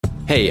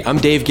Hey, I'm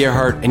Dave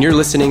Gerhardt, and you're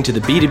listening to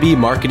the B2B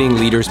Marketing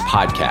Leaders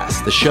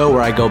Podcast, the show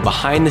where I go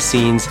behind the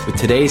scenes with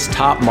today's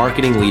top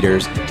marketing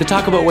leaders to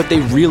talk about what they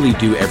really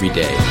do every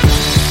day.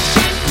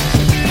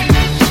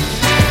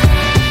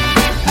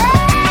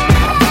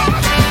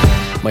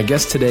 My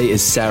guest today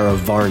is Sara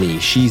Varni.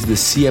 She's the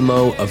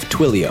CMO of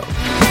Twilio.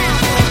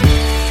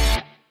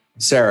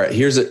 Sara,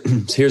 here's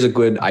a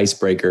good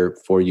icebreaker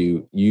for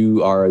you.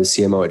 You are the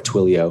CMO at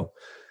Twilio.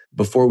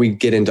 Before we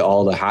get into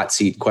all the hot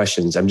seat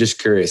questions, I'm just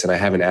curious, and I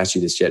haven't asked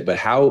you this yet, but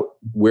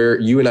where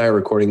you and I are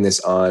recording this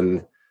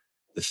on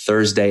the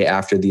Thursday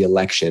after the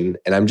election,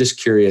 and I'm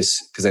just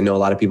curious because I know a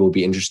lot of people will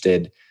be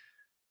interested.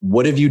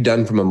 What have you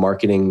done from a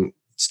marketing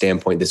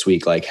standpoint this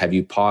week? Like, have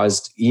you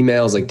paused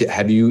emails? Like,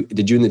 did you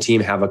and the team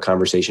have a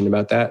conversation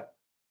about that?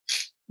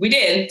 We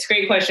did. It's a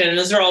great question. And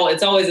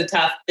it's always a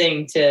tough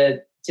thing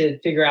to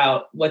figure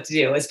out what to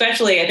do,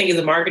 especially I think as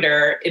a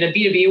marketer in a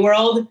B2B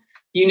world.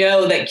 You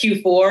know that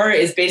Q4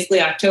 is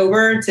basically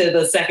October to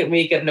the second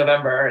week of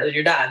November that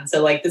you're done.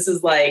 So this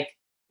is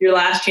your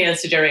last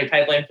chance to generate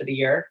pipeline for the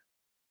year.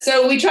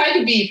 So we tried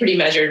to be pretty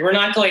measured. We're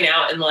not going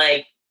out and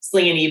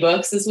slinging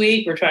ebooks this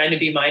week. We're trying to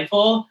be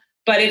mindful.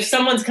 But if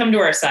someone's come to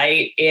our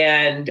site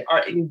and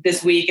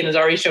this week and is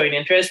already showing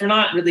interest, we're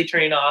not really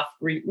turning off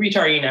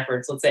retargeting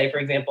efforts, let's say, for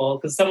example,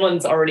 because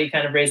someone's already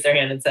kind of raised their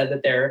hand and said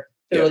that they're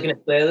looking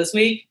at Twilio this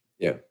week.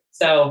 Yeah.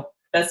 So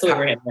that's the way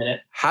we're handling it.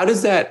 How did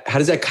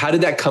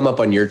that come up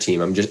on your team?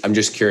 I'm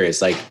just curious.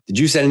 Did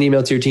you send an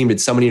email to your team?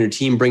 Did somebody in your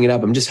team bring it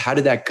up? How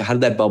did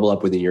that bubble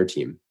up within your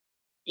team?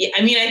 Yeah,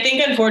 I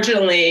think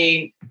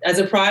unfortunately, as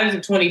a product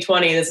of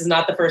 2020, this is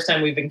not the first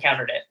time we've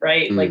encountered it,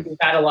 right? We've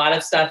had a lot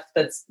of stuff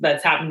that's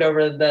happened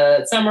over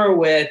the summer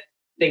with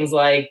things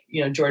like,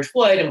 George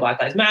Floyd and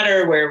Black Lives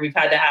Matter, where we've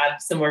had to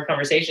have similar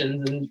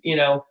conversations and,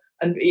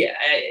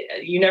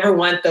 you never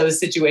want those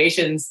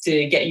situations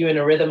to get you in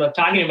a rhythm of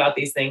talking about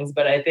these things.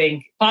 But I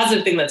think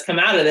positive thing that's come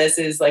out of this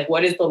is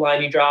what is the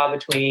line you draw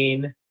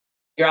between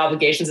your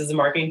obligations as a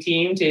marketing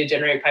team to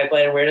generate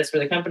pipeline awareness for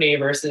the company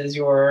versus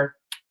your,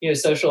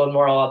 social and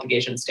moral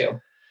obligations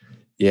too.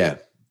 Yeah.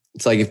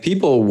 It's if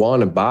people want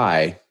to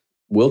buy,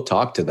 we'll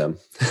talk to them,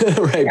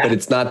 right? Yeah. But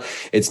it's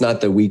not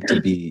the week to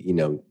be,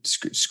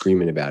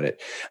 screaming about it.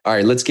 All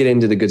right, let's get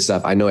into the good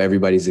stuff. I know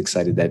everybody's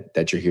excited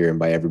that you're here. And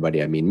by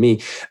everybody, I mean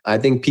me. I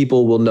think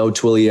people will know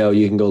Twilio.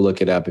 You can go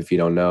look it up if you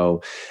don't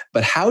know.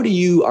 But how do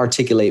you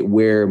articulate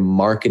where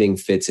marketing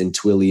fits in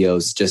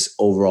Twilio's just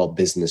overall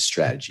business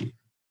strategy?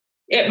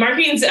 Yeah,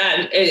 marketing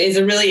is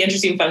a really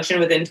interesting function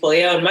within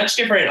Twilio and much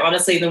different,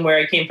 honestly, than where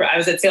I came from. I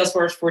was at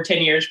Salesforce for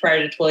 10 years prior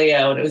to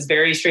Twilio, and it was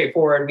very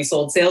straightforward. We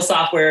sold sales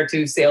software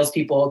to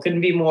salespeople. It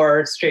couldn't be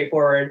more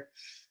straightforward.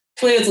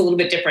 Twilio is a little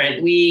bit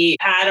different. We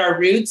had our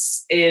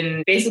roots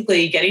in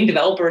basically getting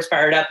developers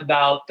fired up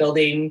about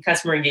building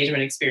customer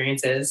engagement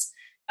experiences.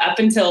 Up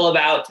until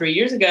about 3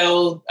 years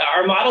ago,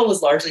 our model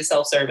was largely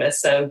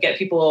self-service. So get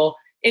people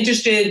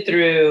interested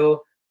through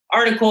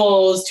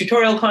articles,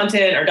 tutorial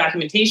content, or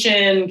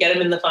documentation, get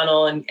them in the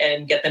funnel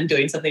and get them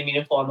doing something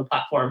meaningful on the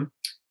platform.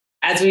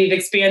 As we've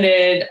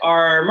expanded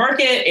our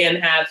market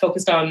and have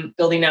focused on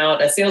building out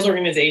a sales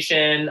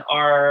organization,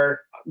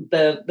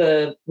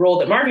 the role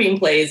that marketing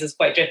plays is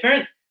quite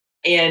different.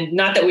 And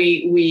not that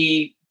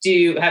we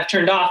do have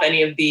turned off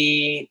any of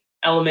the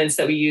elements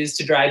that we use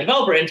to drive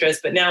developer interest,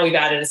 but now we've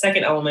added a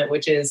second element,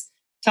 which is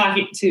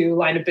talking to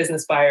line of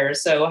business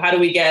buyers. So how do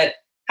we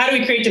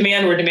create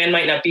demand where demand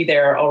might not be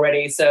there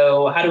already?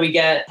 So how do we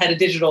get head of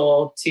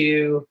digital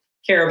to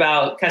care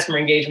about customer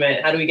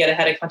engagement? How do we get a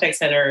head of contact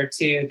center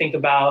to think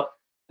about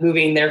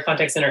moving their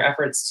contact center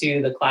efforts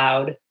to the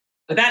cloud?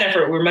 With that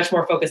effort, we're much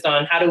more focused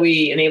on how do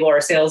we enable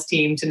our sales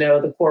team to know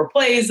the core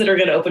plays that are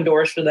going to open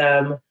doors for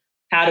them?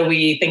 How do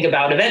we think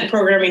about event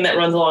programming that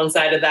runs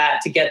alongside of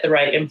that to get the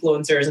right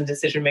influencers and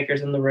decision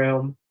makers in the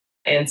room?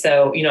 And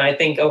so, I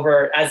think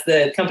as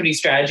the company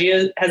strategy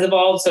has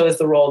evolved, so is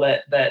the role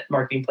that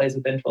marketing plays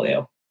within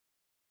Twilio.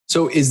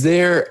 So is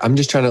there, I'm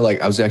just trying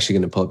to I was actually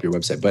going to pull up your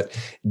website, but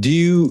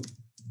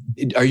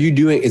is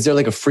there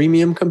a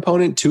freemium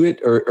component to it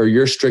or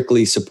you're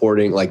strictly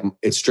supporting,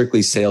 it's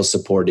strictly sales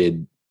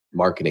supported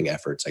marketing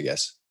efforts, I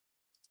guess?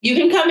 You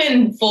can come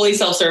in fully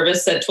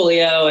self-service at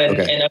Twilio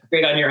and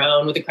upgrade on your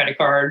own with a credit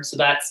card. So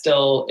that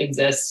still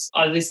exists.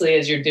 Obviously,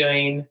 as you're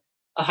doing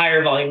a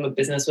higher volume of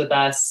business with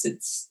us,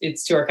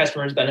 it's to our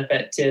customers'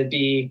 benefit to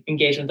be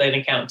engaged with an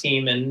account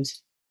team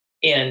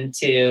and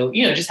to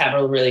just have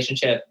a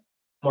relationship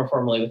more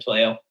formally with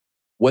Twilio.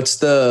 What's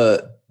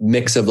the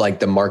mix of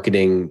the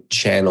marketing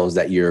channels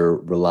that you're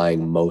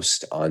relying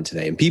most on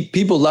today? And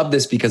people love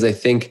this because I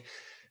think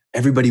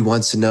everybody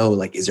wants to know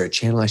is there a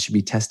channel I should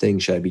be testing?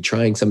 Should I be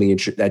trying something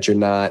that you're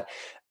not?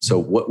 So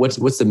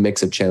what's the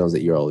mix of channels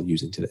that you're all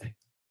using today?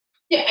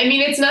 Yeah, I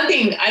mean, it's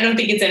nothing. I don't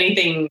think it's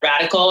anything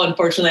radical.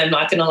 Unfortunately, I'm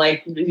not going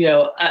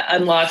to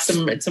unlock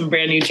some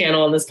brand new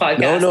channel on this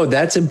podcast. No,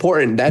 that's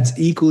important. That's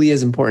equally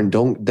as important.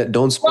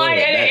 Don't spoil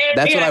it.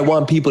 That's what I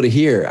want people to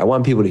hear. I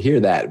want people to hear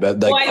that.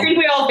 But I think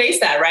we all face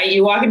that, right?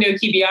 You walk into a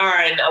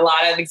QBR and a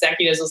lot of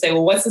executives will say,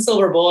 well, what's the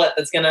silver bullet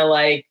that's going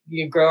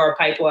to grow our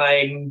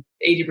pipeline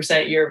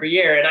 80% year over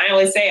year? And I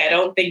always say, I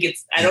don't think you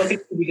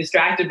can be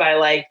distracted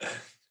by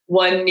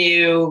one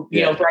new,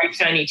 bright,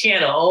 shiny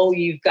channel.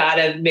 You've got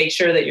to make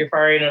sure that you're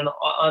firing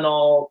on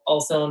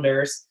all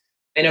cylinders.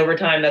 And over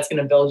time, that's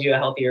going to build you a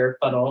healthier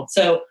funnel.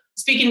 So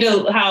speaking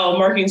to how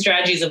marketing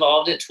strategies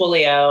evolved at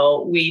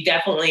Twilio, we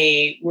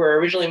definitely were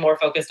originally more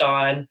focused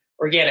on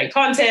organic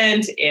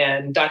content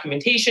and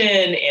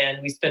documentation. And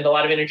we spend a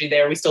lot of energy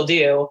there. We still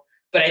do.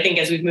 But I think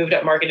as we've moved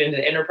up market into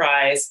the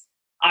enterprise,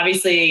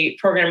 obviously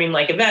programming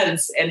like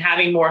events and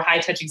having more high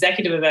touch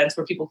executive events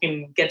where people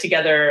can get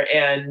together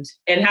and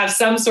have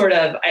some sort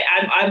of,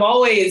 I'm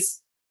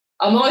always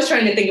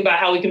trying to think about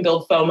how we can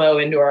build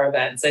FOMO into our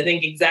events. I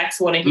think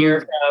execs want to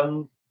hear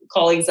from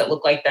colleagues that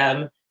look like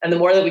them. And the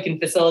more that we can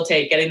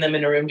facilitate getting them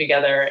in a room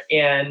together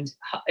and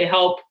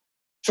help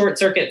short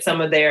circuit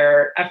some of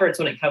their efforts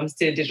when it comes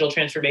to digital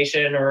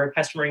transformation or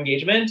customer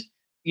engagement,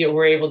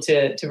 we're able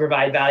to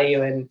provide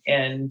value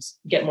and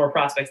get more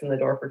prospects in the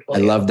door for Twilio.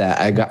 I love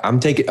that. I'm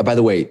taking, by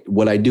the way,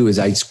 what I do is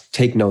I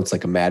take notes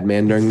like a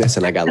madman during this,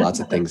 and I got lots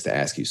of things to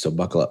ask you. So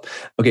buckle up.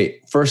 Okay.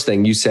 First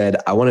thing you said,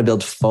 I want to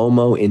build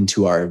FOMO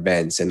into our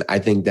events. And I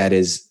think that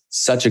is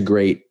such a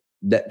great,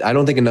 that I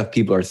don't think enough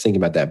people are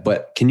thinking about that,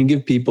 but can you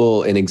give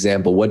people an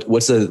example?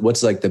 What's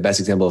like the best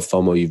example of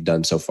FOMO you've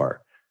done so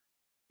far?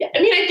 Yeah.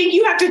 I mean, I think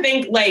you have to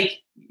think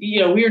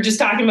we were just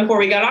talking before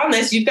we got on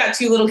this, you've got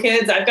 2 little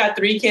kids, I've got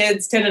 3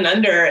 kids, 10 and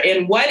under.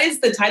 And what is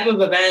the type of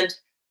event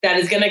that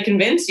is going to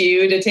convince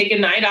you to take a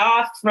night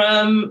off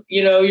from,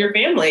 your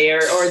family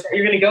or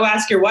you're going to go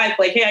ask your wife,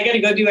 like, hey, I got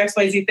to go do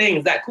XYZ thing.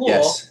 Is that cool?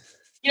 Yes.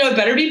 It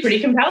better be pretty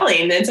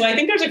compelling. And so I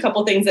think there's a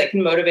couple things that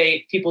can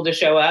motivate people to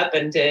show up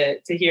and to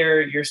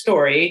hear your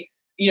story.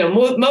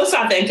 Most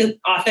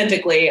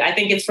authentically, I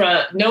think it's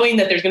from knowing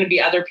that there's going to be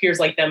other peers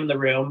like them in the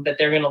room that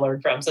they're going to learn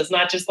from. So it's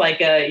not just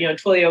like a,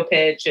 Twilio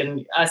pitch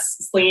and us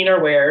slinging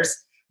our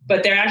wares,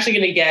 but they're actually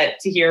going to get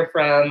to hear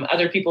from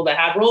other people that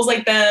have roles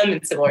like them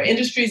in similar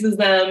industries as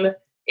them.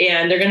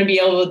 And they're going to be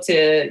able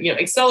to,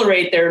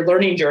 accelerate their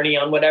learning journey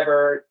on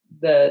whatever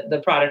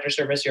the product or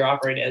service you're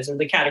offering is, or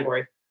the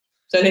category.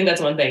 So I think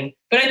that's one thing.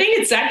 But I think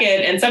it's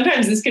second, and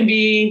sometimes this can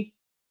be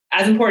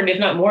as important, if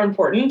not more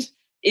important,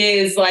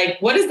 is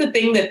what is the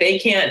thing that they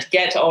can't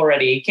get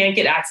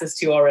access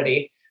to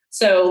already?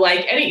 So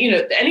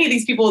any of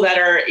these people that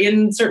are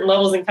in certain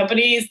levels in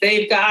companies,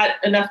 they've got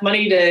enough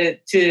money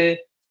to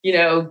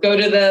go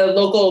to the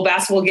local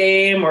basketball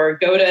game or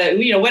go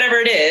to, whatever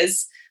it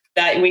is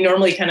that we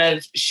normally kind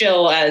of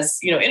shill as,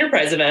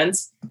 enterprise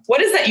events. What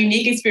is that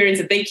unique experience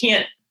that they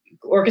can't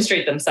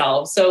orchestrate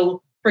themselves?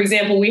 So for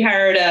example, we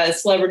hired a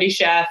celebrity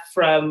chef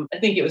I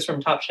think it was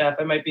from Top Chef.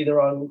 I might be the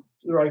wrong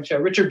show,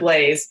 Richard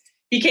Blaze.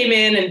 He came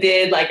in and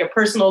did a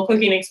personal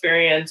cooking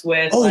experience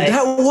with. Oh,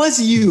 that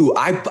was you.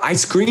 I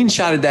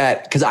screenshotted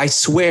that because I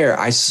swear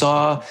I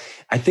saw,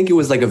 I think it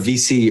was a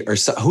VC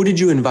or who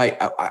did you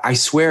invite? I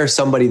swear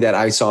somebody that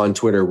I saw on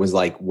Twitter was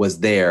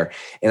there,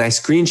 and I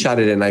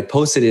screenshotted it and I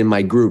posted it in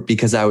my group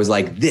because I was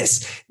like,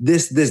 this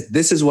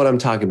is what I'm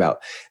talking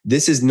about.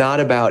 This is not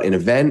about an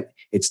event.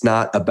 It's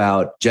not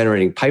about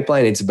generating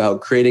pipeline. It's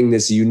about creating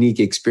this unique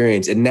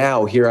experience. And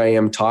now here I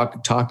am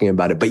talking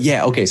about it. But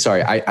yeah, okay,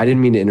 sorry. I didn't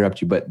mean to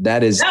interrupt you, but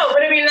that is. No,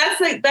 but I mean, that's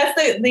the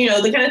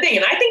the kind of thing.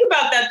 And I think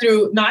about that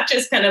through not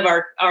just kind of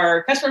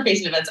our customer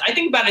facing events. I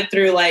think about it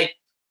through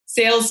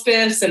sales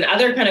spiffs and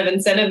other kind of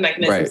incentive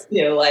mechanisms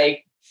too.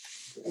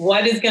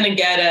 What is going to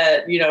get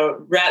a,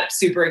 rep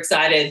super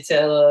excited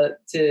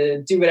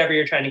to do whatever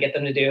you're trying to get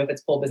them to do, if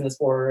it's pull business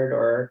forward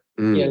or,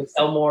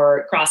 sell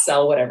more, cross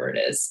sell, whatever it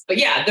is. But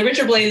yeah, the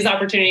Richard Blaze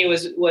opportunity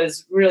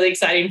was really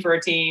exciting for our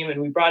team.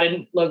 And we brought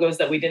in logos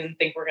that we didn't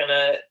think were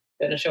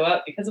going to show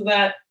up because of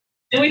that.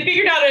 And we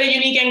figured out a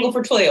unique angle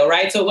for Twilio,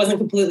 right? So it wasn't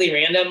completely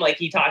random.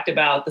 He talked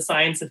about the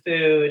science of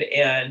food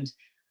and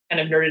kind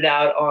of nerded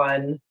out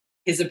on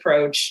his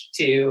approach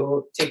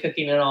to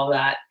cooking and all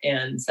that.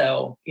 And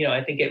so,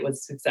 I think it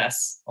was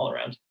success all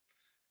around.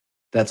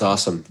 That's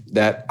awesome.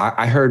 That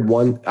I heard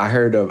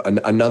of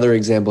another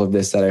example of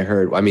this that I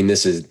heard. I mean,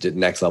 this is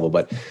next level,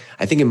 but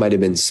I think it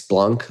might've been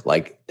Splunk,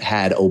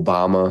 had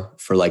Obama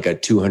for a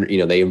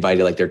 200, they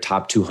invited their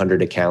top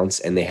 200 accounts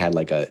and they had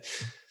a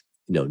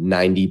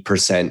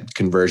 90%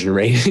 conversion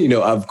rate.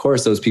 Of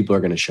course those people are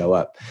going to show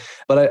up,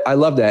 but I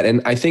love that.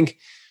 And I think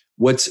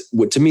what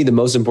to me, the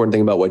most important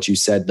thing about what you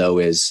said though,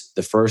 is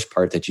the first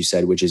part that you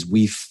said, which is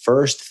we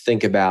first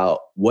think about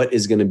what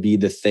is going to be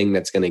the thing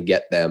that's going to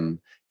get them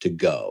to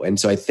go. And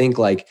so I think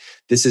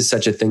this is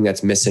such a thing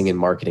that's missing in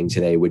marketing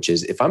today, which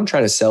is if I'm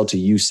trying to sell to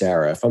you,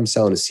 Sara, if I'm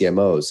selling to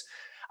CMOs,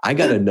 I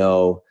got to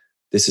know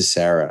this is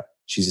Sara.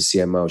 She's a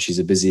CMO. She's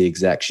a busy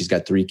exec. She's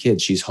got 3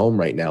 kids. She's home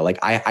right now.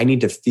 I need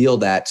to feel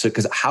that. So,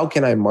 because how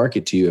can I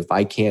market to you if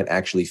I can't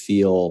actually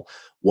feel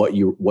what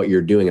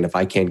you're doing. And if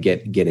I can't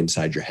get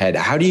inside your head,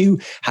 how do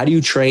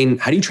you train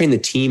the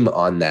team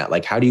on that?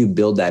 Like, how do you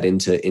build that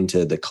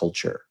into the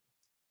culture?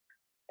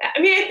 I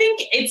mean, I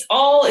think it's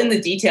all in the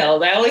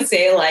details. I always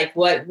say, like,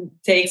 what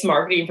takes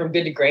marketing from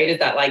good to great is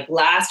that, like,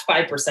 last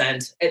 5%.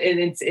 And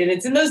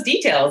it's in those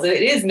details.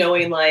 It is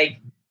knowing, like,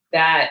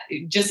 that,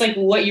 just like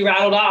what you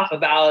rattled off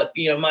about,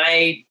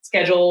 my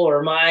schedule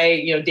or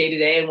my, day to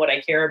day and what I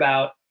care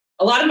about.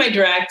 A lot of my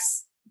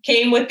directs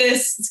came with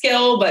this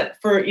skill, but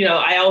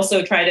I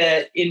also try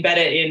to embed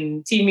it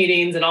in team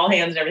meetings and all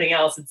hands and everything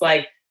else. It's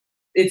like,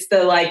 it's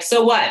the, like,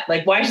 so what?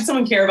 Like, why should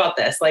someone care about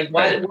this? Like,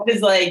 what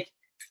is, like,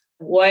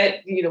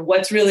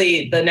 what's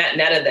really the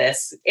net of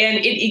this? And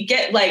it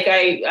get like,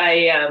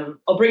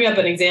 I'll bring up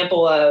an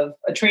example of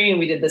a training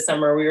we did this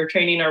summer. We were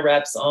training our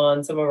reps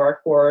on some of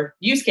our core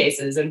use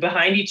cases, and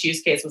behind each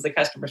use case was a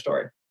customer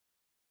story.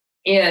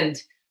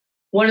 And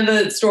one of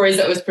the stories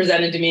that was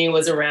presented to me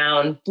was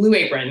around Blue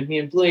Apron,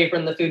 Blue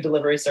Apron, the food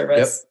delivery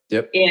service.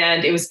 Yep.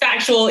 And it was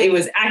factual. It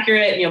was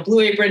accurate. Blue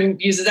Apron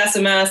uses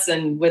SMS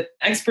and with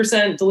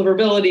X%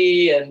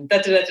 deliverability and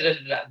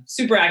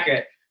super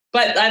accurate.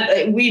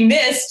 But we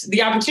missed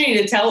the opportunity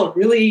to tell a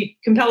really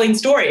compelling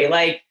story.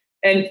 Like,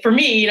 and for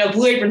me,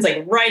 Blue Apron's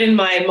like right in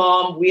my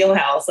mom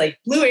wheelhouse. Like,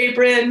 Blue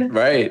Apron,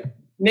 right,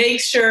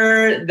 makes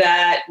sure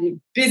that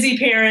busy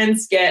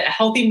parents get a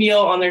healthy meal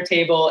on their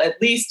table at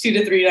least 2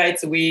 to 3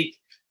 nights a week.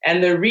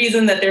 And the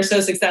reason that they're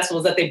so successful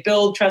is that they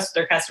build trust with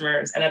their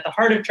customers. And at the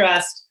heart of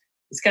trust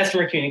is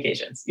customer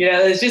communications.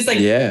 It's just like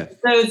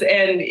those,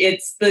 and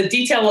it's the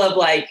detail of,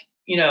 like,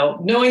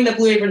 knowing that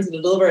Blue Apron's going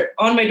to deliver it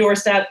on my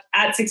doorstep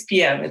at 6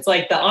 p.m. It's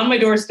like the on my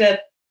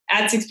doorstep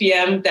at 6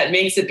 p.m. that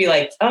makes it be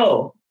like,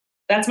 oh,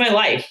 that's my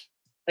life.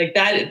 Like,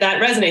 that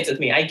resonates with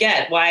me. I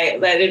get why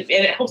that, and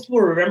it helps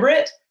people remember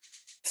it.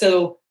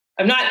 So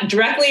I'm not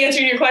directly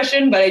answering your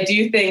question, but I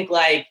do think,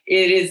 like,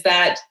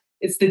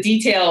 it's the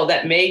detail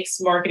that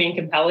makes marketing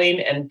compelling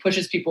and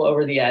pushes people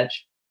over the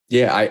edge.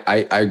 Yeah,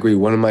 I agree.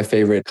 One of my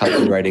favorite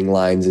copywriting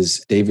lines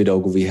is David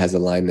Ogilvy has a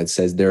line that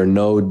says, there are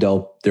no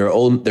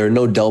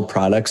dull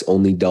products,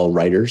 only dull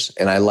writers.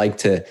 And I like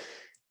to,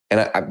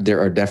 there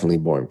are definitely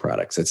boring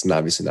products. That's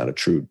obviously not a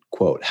true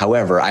quote.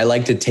 However, I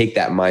like to take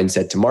that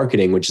mindset to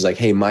marketing, which is like,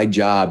 hey, my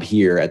job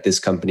here at this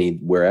company,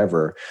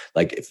 wherever,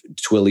 like if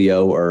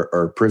Twilio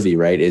or Privy,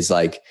 right, is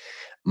like,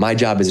 my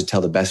job is to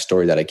tell the best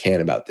story that I can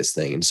about this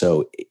thing. And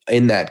so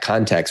in that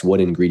context,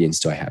 what ingredients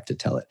do I have to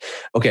tell it?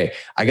 Okay,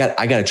 I got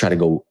to try to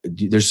go.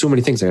 There's so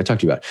many things I got to talk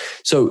to you about.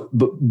 So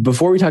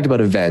before we talked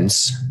about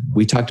events,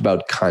 we talked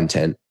about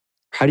content.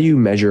 How do you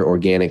measure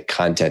organic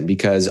content?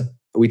 Because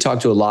we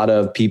talk to a lot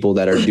of people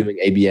that are doing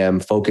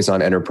ABM, focus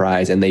on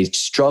enterprise, and they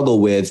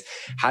struggle with,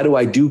 how do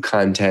I do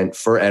content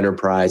for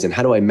enterprise, and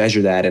how do I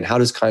measure that, and how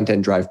does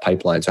content drive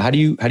pipeline? So how do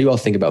you all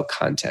think about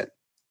content?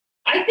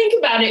 I think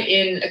about it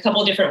in a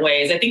couple of different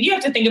ways. I think you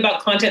have to think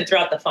about content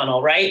throughout the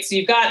funnel, right? So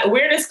you've got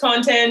awareness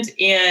content,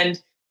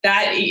 and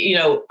that,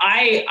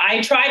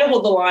 I try to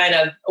hold the line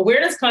of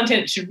awareness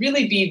content should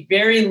really be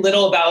very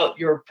little about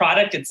your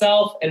product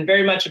itself and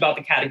very much about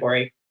the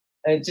category.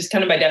 Just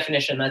kind of by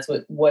definition, that's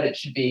what it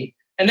should be.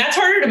 And that's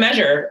harder to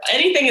measure.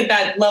 Anything at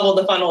that level of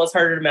the funnel is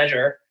harder to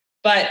measure.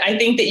 But I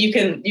think that you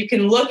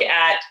can look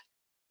at,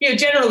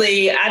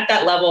 generally at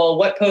that level,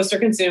 what posts are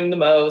consumed the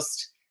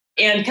most,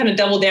 and kind of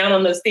double down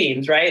on those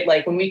themes, right?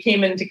 Like, when we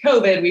came into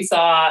COVID, we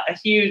saw a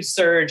huge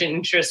surge in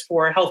interest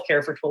for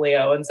healthcare for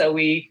Twilio. And so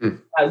we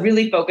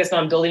really focused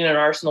on building an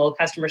arsenal of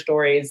customer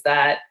stories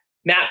that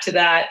map to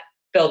that,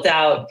 built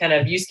out kind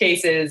of use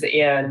cases,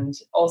 and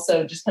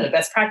also just kind of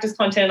best practice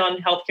content on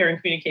healthcare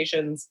and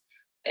communications.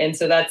 And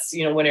so that's,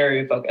 one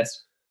area we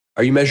focused.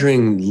 Are you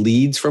measuring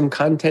leads from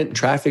content,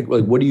 traffic?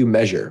 Like, what do you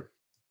measure?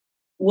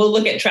 We'll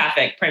look at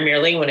traffic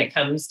primarily when it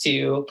comes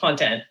to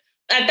content.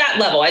 At that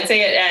level, I'd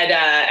say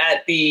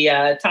at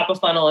the top of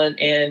funnel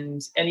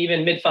and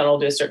even mid funnel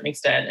to a certain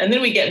extent. And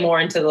then we get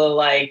more into the,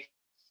 like,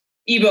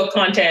 ebook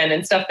content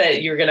and stuff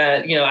that you're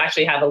gonna,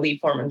 actually have a lead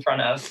form in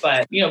front of.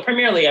 But,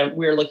 primarily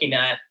we're looking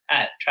at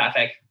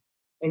traffic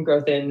and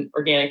growth in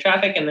organic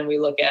traffic. And then we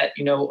look at,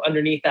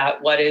 underneath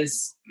that, what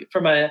is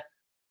from a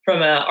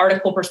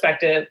article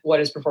perspective,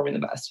 what is performing the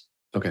best.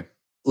 Okay.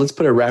 Let's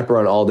put a wrapper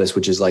on all this,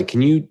 which is like,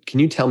 can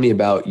you tell me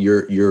about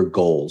your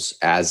goals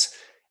as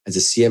a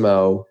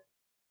CMO?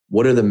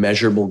 What are the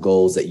measurable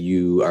goals that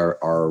you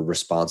are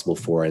responsible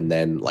for, and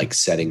then, like,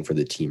 setting for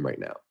the team right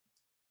now?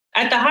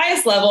 At the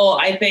highest level,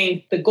 I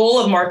think the goal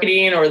of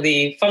marketing, or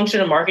the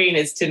function of marketing,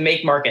 is to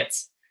make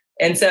markets.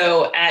 And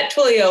so at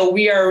Twilio,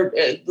 we are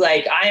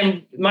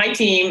my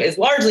team is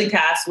largely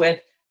tasked with,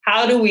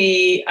 how do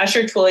we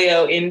usher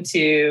Twilio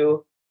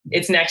into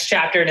its next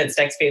chapter and its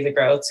next phase of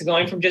growth? So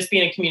going from just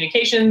being a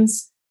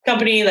communications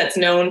company that's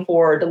known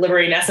for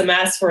delivering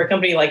SMS for a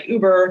company like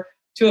Uber,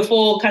 to a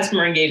full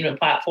customer engagement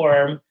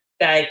platform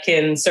that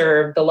can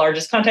serve the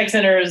largest contact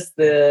centers,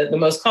 the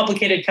most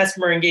complicated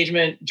customer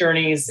engagement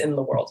journeys in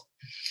the world.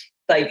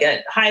 Like,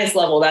 at highest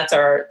level, that's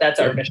our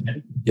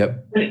mission.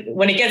 Yep.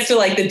 When it gets to,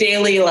 like, the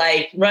daily,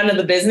 like, run of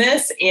the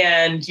business,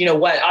 and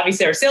what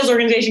obviously our sales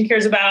organization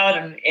cares about,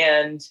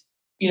 and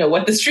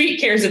what the street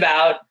cares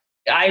about,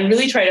 I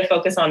really try to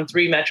focus on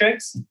 3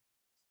 metrics.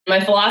 My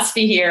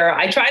philosophy here,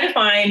 I try to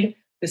find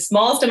the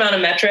smallest amount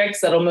of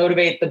metrics that'll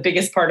motivate the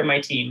biggest part of my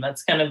team.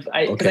 That's kind of,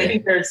 because I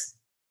think there's,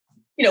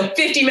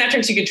 50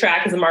 metrics you could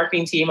track as a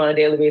marketing team on a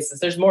daily basis.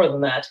 There's more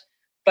than that.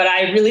 But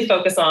I really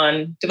focus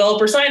on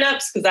developer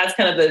signups because that's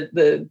kind of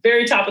the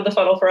very top of the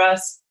funnel for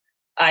us.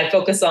 I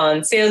focus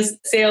on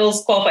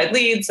sales qualified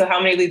leads. So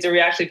how many leads are we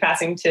actually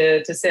passing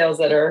to sales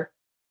that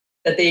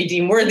they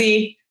deem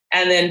worthy?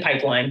 And then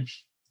pipeline.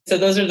 So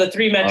those are the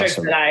 3 metrics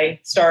that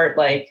I start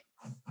like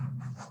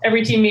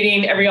every team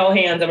meeting, every all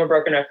hands. I'm a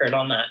broken record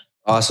on that.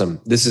 Awesome.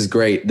 This is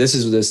great. This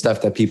is the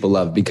stuff that people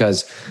love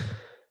because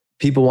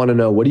people want to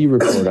know, what do you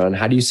report on?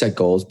 How do you set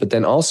goals? But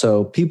then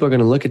also people are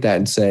going to look at that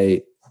and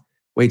say,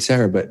 wait,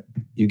 Sara, but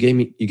you gave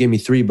me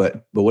 3,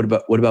 but what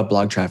about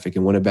blog traffic?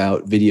 And what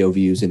about video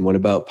views? And what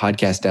about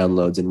podcast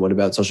downloads? And what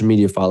about social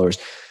media followers?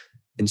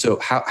 And so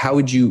how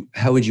would you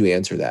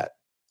answer that?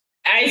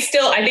 I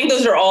think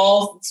those are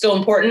all still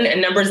important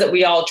and numbers that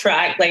we all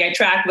track. Like I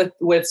track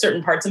with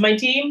certain parts of my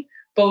team,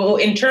 but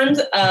in terms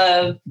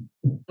of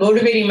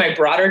motivating my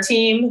broader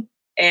team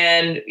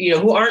and,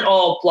 who aren't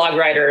all blog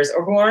writers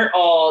or who aren't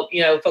all,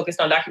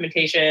 focused on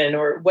documentation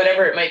or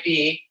whatever it might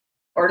be,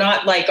 or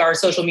not like our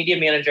social media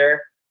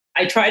manager,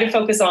 I try to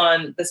focus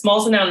on the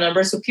smallest amount of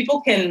numbers so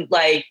people can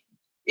like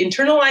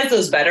internalize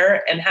those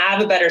better and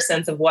have a better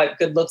sense of what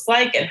good looks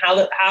like and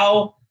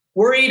how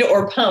worried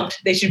or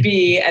pumped they should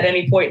be at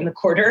any point in the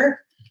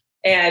quarter.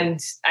 And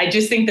I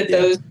just think that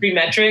those 3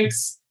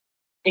 metrics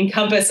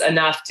encompass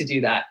enough to do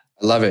that.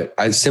 I love it.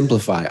 I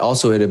simplify.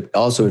 Also, it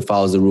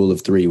follows the rule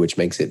of 3, which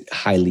makes it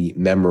highly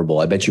memorable.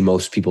 I bet you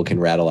most people can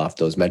rattle off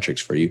those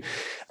metrics for you.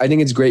 I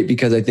think it's great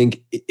because I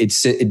think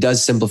it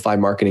does simplify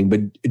marketing.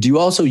 But do you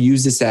also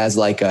use this as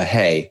like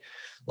hey,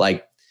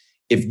 like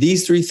if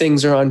these 3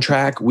 things are on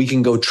track, we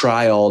can go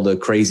try all the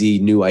crazy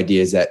new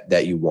ideas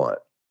that you want?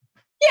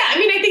 Yeah,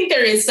 I think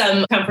there is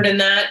some comfort in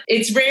that.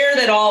 It's rare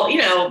that all,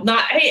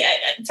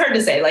 it's hard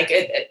to say. Like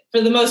for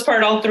the most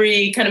part, all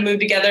 3 kind of move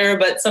together,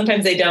 but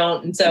sometimes they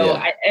don't. And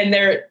so,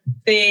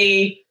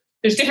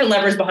 there's different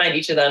levers behind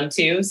each of them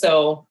too.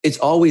 So it's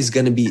always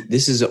going to be,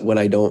 this is what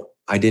I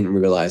didn't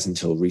realize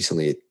until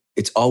recently.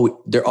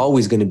 They're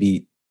always going to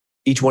be,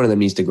 each one of them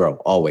needs to grow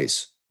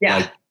always.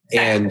 Yeah. Exactly.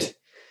 And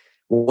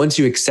once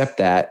you accept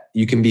that,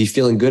 you can be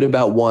feeling good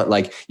about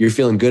you're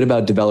feeling good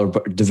about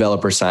developer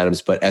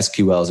signups, but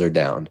SQLs are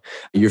down.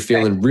 You're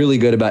feeling really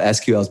good about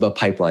SQLs, but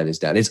pipeline is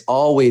down. It's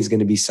always going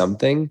to be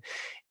something.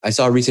 I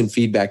saw a recent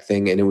feedback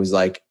thing and it was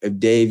like,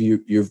 Dave,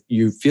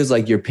 you feels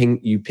like you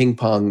ping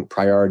pong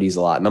priorities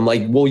a lot. And I'm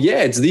like, well,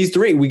 yeah, it's these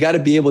 3. We got to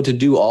be able to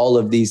do all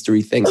of these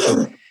 3 things.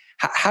 So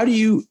how do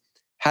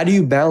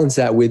you balance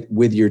that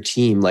with your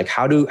team? Like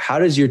how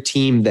does your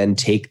team then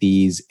take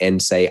these and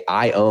say,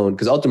 I own,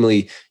 because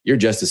ultimately you're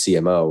just a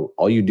CMO.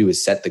 All you do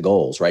is set the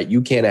goals, right?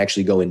 You can't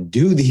actually go and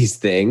do these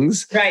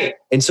things. Right.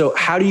 And so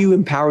how do you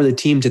empower the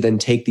team to then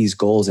take these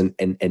goals and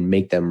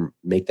make them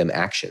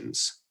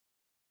actions?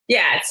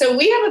 Yeah. So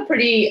we have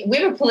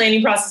a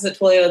planning process at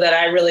Twilio that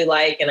I really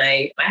like. And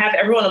I have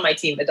everyone on my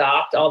team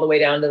adopt all the way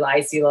down to the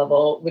IC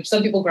level, which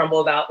some people grumble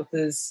about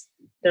because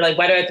they're like,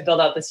 why do I have to build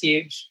out this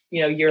huge,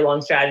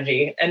 year-long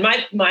strategy? And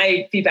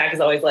my feedback is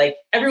always like,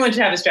 everyone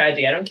should have a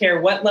strategy. I don't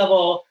care what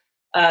level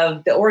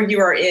of the org you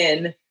are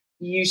in,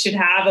 you should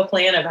have a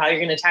plan of how you're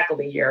going to tackle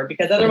the year,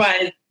 because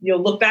otherwise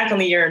you'll look back on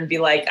the year and be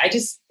like,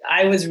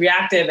 I was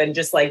reactive and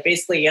just like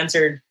basically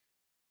answered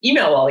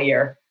email all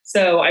year.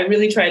 So I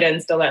really try to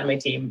instill that in my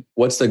team.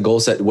 What's the goal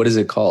set? What is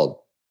it called?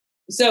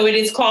 So it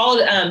is called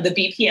the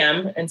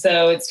BPM. And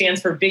so it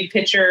stands for Big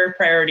Picture,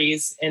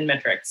 Priorities, and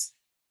Metrics.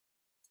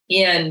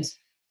 And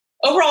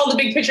overall, the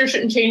big picture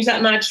shouldn't change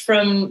that much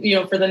from,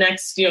 for the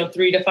next,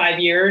 3 to 5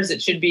 years.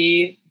 It should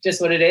be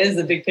just what it is,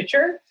 the big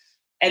picture.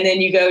 And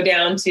then you go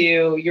down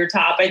to your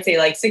top, I'd say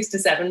like 6 to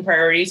 7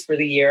 priorities for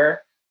the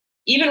year.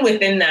 Even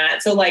within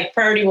that, so like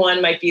priority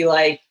 1 might be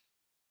like,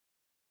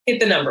 hit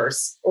the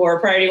numbers, or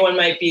priority 1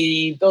 might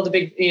be build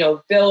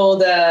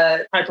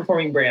a high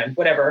performing brand,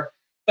 whatever.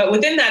 But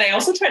within that, I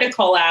also try to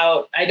call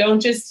out, I don't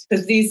just,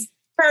 because these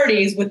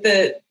priorities with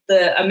the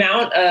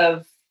amount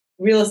of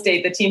real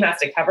estate the team has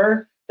to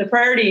cover, the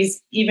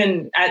priorities,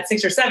 even at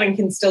 6 or 7,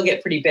 can still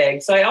get pretty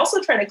big. So I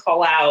also try to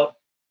call out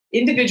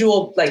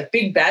individual, like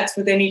big bets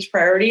within each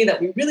priority that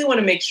we really want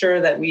to make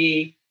sure that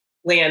we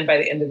land by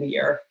the end of the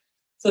year,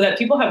 so that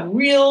people have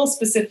real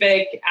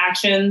specific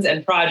actions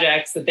and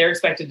projects that they're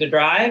expected to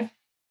drive.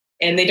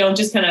 And they don't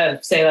just kind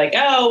of say like,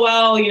 oh,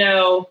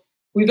 well,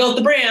 we built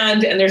the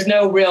brand and there's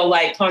no real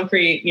like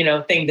concrete,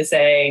 thing to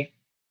say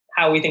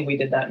how we think we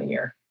did that in a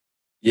year.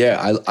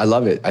 Yeah, I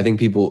love it. I think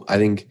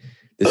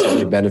this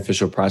is a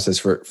beneficial process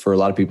for a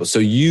lot of people. So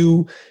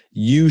you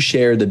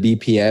share the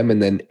BPM,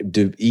 and then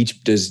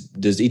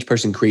does each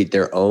person create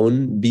their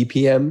own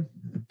BPM?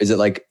 Is it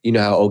like,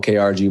 how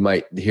OKRs, you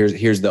might,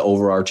 here's the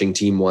overarching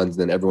team ones,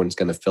 and then everyone's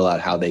going to fill out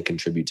how they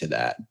contribute to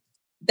that?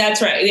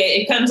 That's right.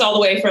 It comes all the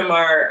way from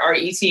our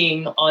E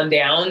team on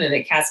down, and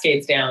it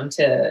cascades down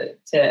to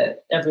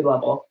every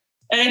level.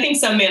 And I think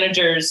some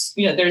managers,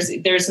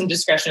 there's some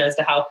discretion as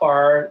to how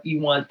far you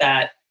want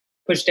that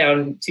pushed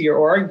down to your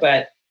org.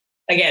 But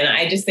again,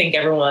 I just think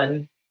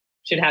everyone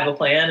should have a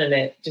plan, and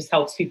it just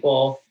helps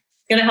people.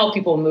 It's going to help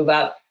people move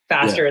up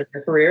faster in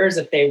their careers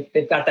if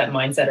they've got that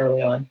mindset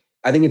early on.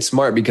 I think it's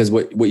smart because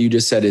what you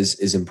just said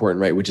is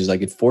important, right? Which is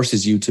like, it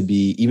forces you to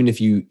be, even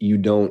if you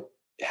don't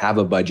have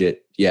a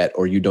budget yet,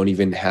 or you don't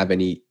even have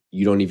an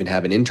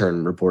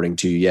intern reporting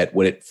to you yet,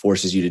 what it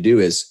forces you to do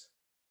is,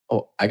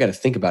 oh, I got to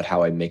think about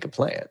how I make a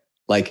plan.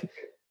 Like,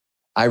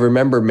 I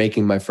remember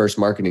making my first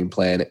marketing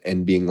plan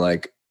and being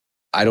like,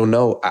 I don't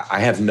know. I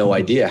have no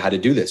idea how to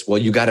do this. Well,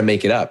 you got to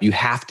make it up. You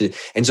have to.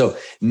 And so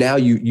now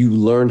you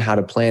learn how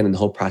to plan, and the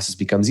whole process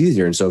becomes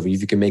easier. And so if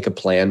you can make a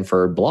plan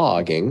for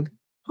blogging,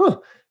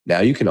 now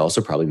you can also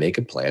probably make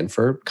a plan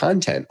for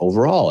content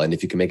overall. And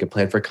if you can make a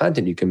plan for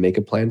content, you can make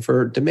a plan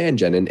for demand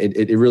gen. And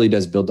it really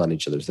does build on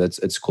each other. So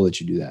it's cool that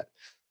you do that.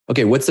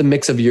 Okay. What's the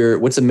mix of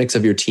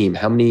your team?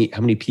 How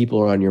many people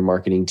are on your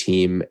marketing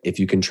team? If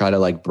you can try to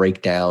like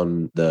break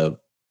down the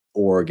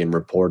org and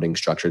reporting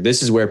structure.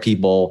 This is where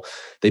people,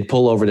 they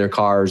pull over their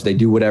cars, they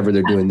do whatever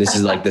they're doing. This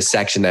is like the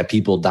section that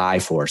people die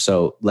for.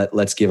 So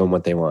let's give them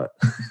what they want.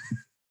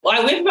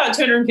 Well, we have about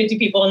 250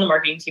 people on the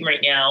marketing team right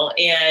now.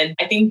 And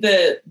I think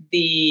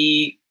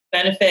the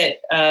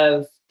benefit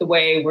of the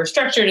way we're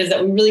structured is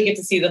that we really get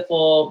to see the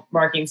full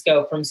marketing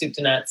scope from soup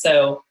to nuts.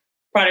 So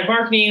product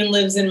marketing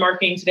lives in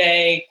marketing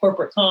today,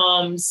 corporate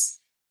comms,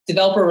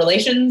 developer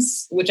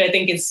relations, which I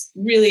think is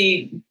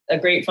really a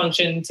great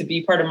function to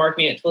be part of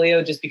marketing at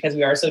Twilio, just because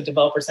we are so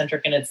developer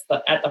centric and it's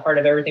at the heart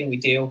of everything we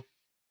do.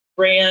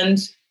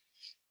 Brand,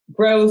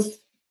 growth,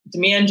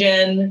 demand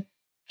gen,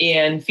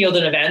 and field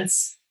and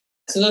events.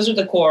 So those are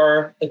the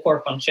core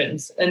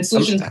functions, and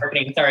solutions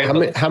marketing. Sorry.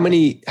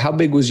 How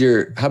big was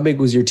your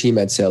team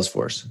at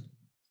Salesforce?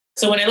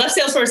 So when I left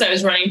Salesforce, I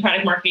was running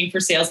product marketing for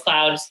Sales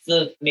Cloud,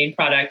 the main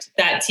product.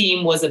 That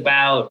team was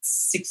about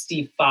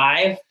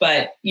 65,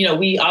 but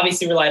we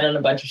obviously relied on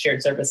a bunch of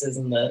shared services,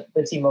 and the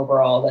team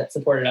overall that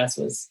supported us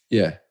was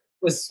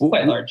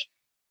quite large.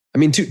 I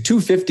mean,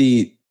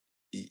 250,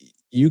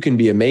 you can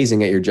be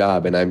amazing at your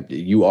job, and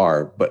you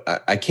are,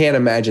 but I can't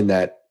imagine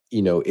that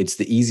it's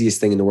the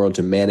easiest thing in the world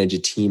to manage a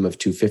team of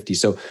 250.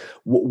 So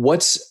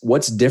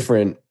what's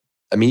different?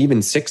 I mean,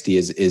 even 60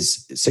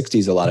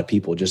 is a lot of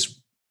people, just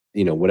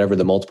whatever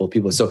the multiple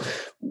people. So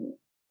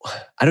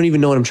I don't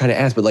even know what I'm trying to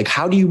ask, but like,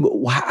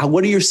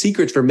 what are your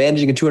secrets for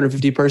managing a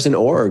 250 person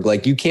org?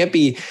 Like, you can't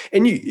be,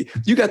 and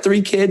you got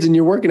 3 kids and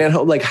you're working at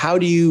home. Like,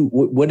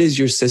 what is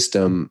your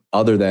system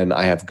other than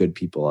I have good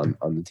people on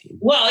the team?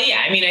 Well,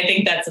 yeah. I mean, I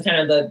think that's kind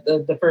of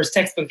the first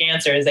textbook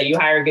answer is that you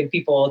hire good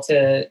people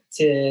to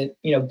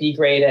be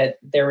great at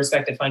their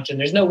respective function.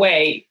 There's no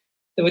way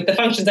that with the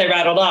functions I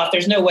rattled off,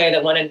 there's no way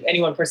that any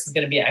one person is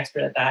going to be an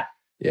expert at that.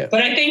 Yeah.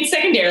 But I think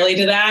secondarily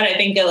to that, I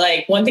think that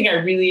like one thing I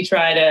really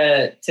try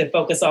to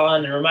focus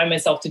on and remind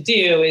myself to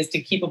do is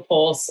to keep a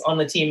pulse on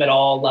the team at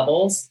all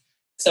levels.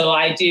 So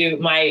I do,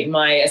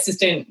 my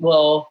assistant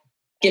will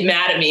get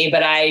mad at me,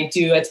 but I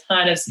do a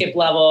ton of skip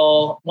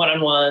level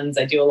one-on-ones.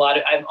 I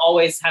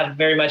always have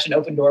very much an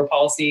open door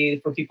policy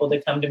for people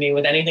to come to me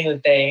with anything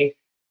that they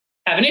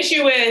have an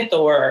issue with,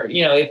 or,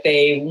 if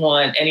they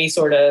want any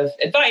sort of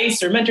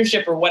advice or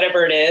mentorship or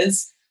whatever it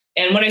is.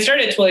 And when I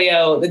started at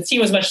Twilio, the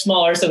team was much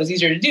smaller, so it was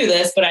easier to do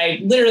this. But I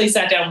literally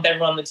sat down with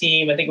everyone on the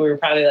team. I think we were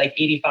probably like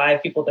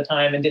 85 people at the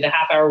time, and did a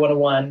half-hour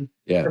one-on-one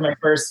for my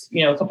first,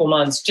 couple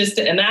months.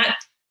 And that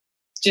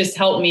just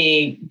helped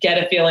me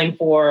get a feeling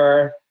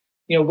for,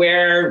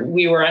 where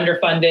we were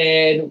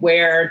underfunded,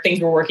 where things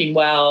were working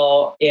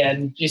well,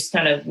 and just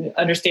kind of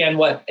understand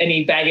what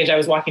any baggage I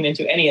was walking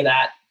into, any of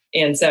that.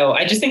 And so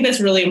I just think that's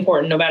really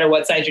important, no matter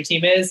what size your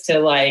team is,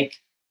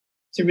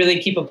 to really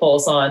keep a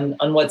pulse on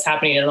what's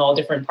happening in all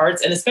different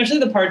parts, and especially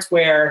the parts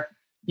where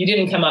you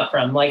didn't come up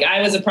from. Like,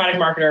 I was a product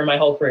marketer my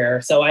whole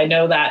career, so I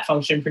know that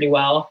function pretty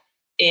well.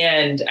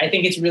 And I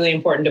think it's really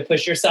important to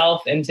push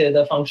yourself into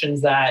the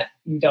functions that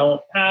you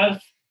don't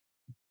have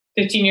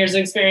 15 years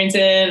of experience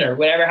in, or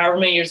however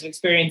many years of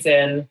experience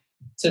in,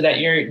 so that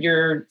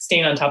you're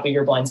staying on top of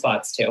your blind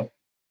spots too.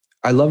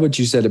 I love what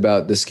you said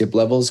about the skip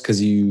levels,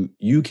 because you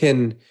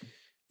can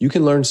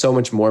learn so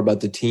much more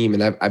about the team.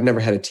 And I've never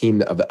had a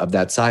team of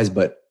that size,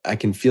 but I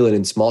can feel it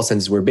in small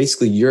senses where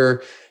basically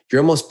you're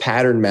almost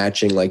pattern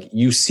matching. Like,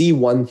 you see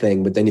one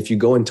thing, but then if you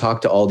go and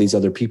talk to all these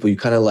other people, you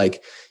kind of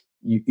like,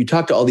 you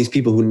talk to all these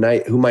people who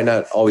might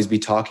not always be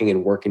talking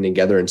and working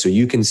together. And so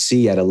you can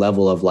see at a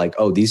level of like,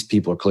 oh, these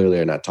people clearly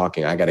are not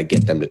talking. I got to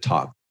get them to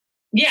talk.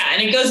 Yeah.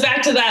 And it goes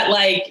back to that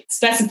like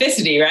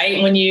specificity,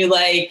 right? When you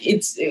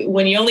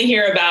when you only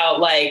hear about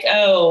like,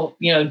 oh,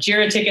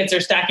 Jira tickets are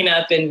stacking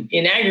up in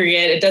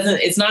aggregate,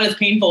 it's not as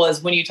painful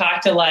as when you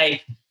talk to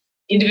like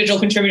individual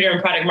contributor in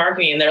product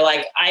marketing and they're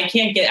like, I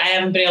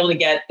haven't been able to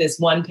get this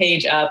one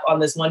page up on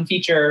this one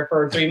feature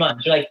for 3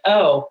 months. You're like,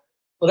 oh,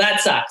 well,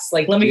 that sucks.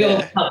 Like, let me go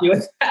help you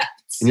with that.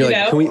 And you're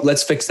like,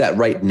 let's fix that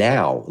right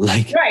now.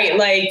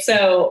 Right.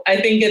 So I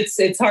think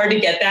it's hard to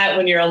get that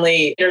when you're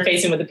only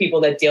interfacing with the people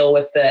that deal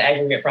with the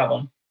aggregate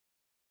problem.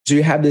 So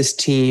you have this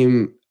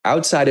team.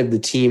 outside of the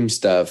team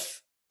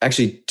stuff,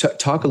 actually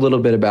talk a little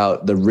bit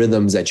about the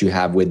rhythms that you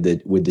have with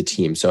the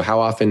team. So how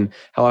often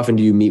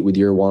do you meet with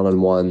your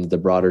one-on-one, the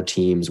broader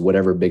teams,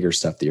 whatever bigger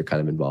stuff that you're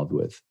kind of involved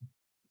with?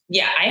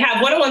 Yeah, I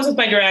have one-on-ones with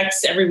my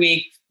directs every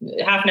week,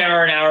 half an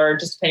hour,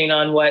 just depending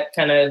on what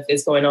kind of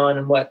is going on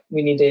and what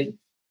we need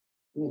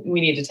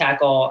to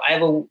tackle. I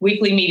have a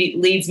weekly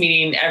leads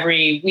meeting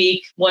every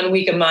week, 1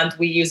 week a month.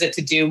 We use it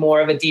to do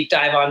more of a deep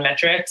dive on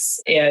metrics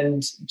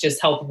and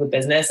just help with the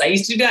business. I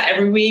used to do that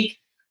every week,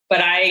 but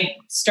it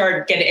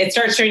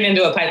starts turning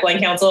into a pipeline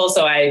council.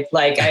 So I'm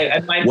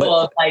mindful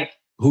of like,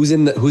 who's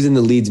in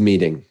the leads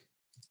meeting?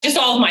 Just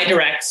all of my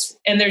directs.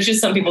 And there's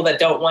just some people that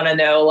don't want to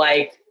know,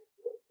 like,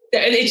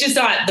 it's just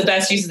not the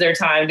best use of their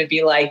time to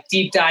be like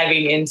deep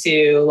diving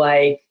into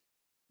like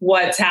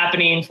what's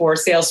happening for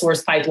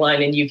Salesforce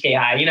pipeline and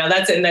UKI.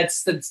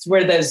 That's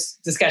where those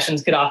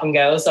discussions could often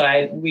go.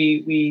 So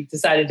we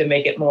decided to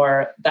make it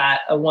more that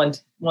a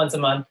once a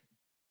month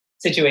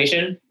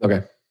situation.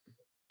 Okay.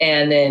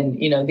 And then,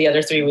 the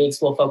other 3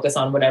 weeks we'll focus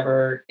on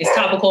whatever is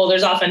topical.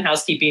 There's often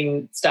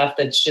housekeeping stuff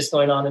that's just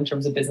going on in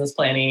terms of business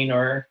planning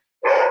or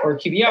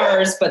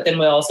QBRs, but then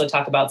we'll also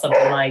talk about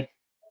something like,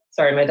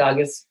 sorry, my dog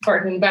is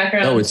barking in the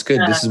background. No, it's good.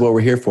 This is what we're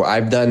here for.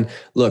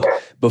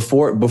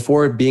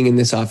 Before being in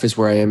this office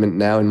where I am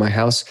now in my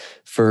house,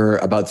 for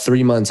about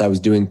 3 months, I was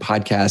doing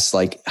podcasts,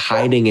 like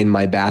hiding in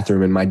my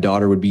bathroom, and my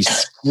daughter would be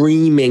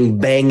screaming,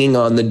 banging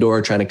on the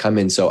door, trying to come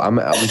in. So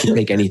we can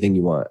take anything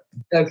you want.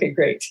 Okay,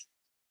 great.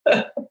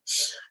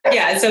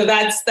 Yeah, so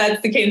that's the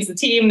cadence of the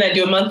team. That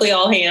do a monthly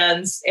all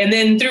hands. And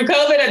then through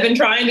COVID, I've been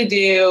trying to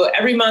do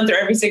every month or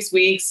every 6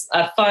 weeks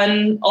a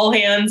fun all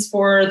hands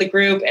for the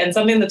group, and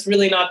something that's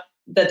really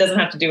that doesn't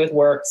have to do with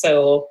work.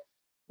 So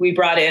we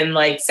brought in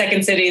like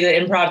Second City, the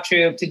improv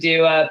troupe, to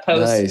do a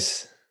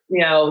post,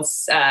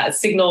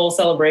 signal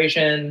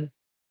celebration.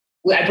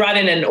 I brought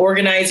in an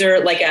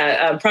organizer, like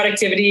a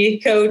productivity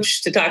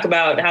coach, to talk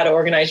about how to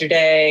organize your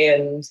day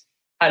and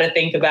how to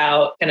think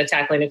about kind of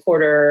tackling a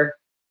quarter.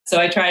 So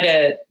I try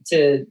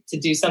to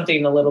do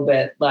something a little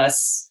bit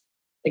less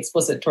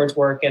explicit towards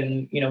work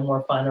and,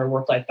 more fun or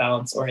work-life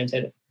balance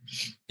oriented.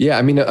 Yeah.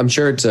 I mean, I'm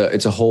sure it's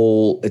a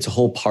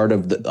whole part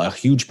of a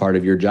huge part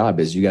of your job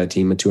is you got a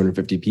team of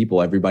 250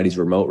 people. Everybody's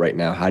remote right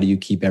now. How do you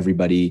keep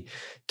everybody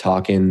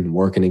talking,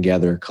 working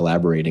together,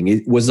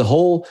 collaborating? Was that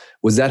whole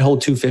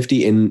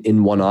 250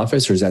 in one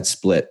office, or is that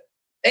split?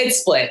 It's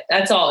split.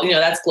 That's all,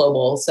 that's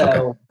global. So,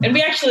 okay. And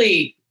we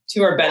actually,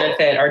 to our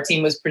benefit, our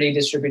team was pretty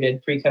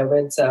distributed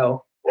pre-COVID.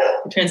 So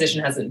the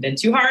transition hasn't been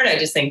too hard. I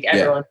just think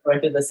everyone's going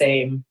through the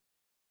same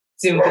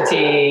Zoom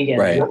fatigue.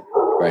 And,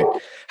 Right.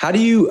 How do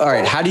you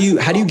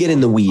get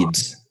in the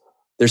weeds?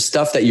 There's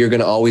stuff that you're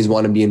going to always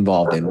want to be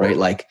involved in, right?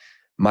 Like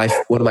one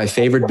of my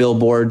favorite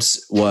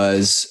billboards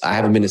was, I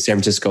haven't been to San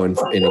Francisco in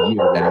a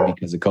year now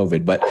because of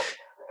COVID, but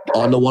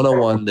on the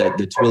 101,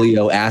 the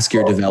Twilio Ask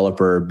Your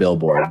Developer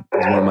billboard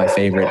is one of my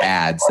favorite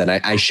ads. And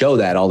I show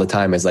that all the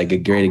time as like a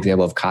great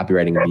example of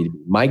copywriting B2B.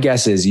 My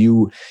guess is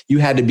you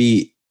had to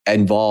be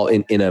involved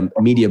in a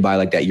media buy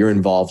like that. You're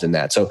involved in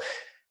that. So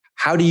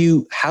how do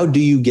you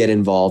get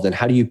involved, and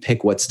how do you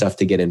pick what stuff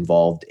to get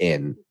involved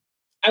in?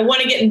 I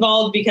want to get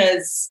involved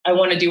because I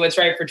want to do what's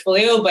right for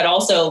Twilio, but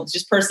also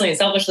just personally and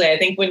selfishly, I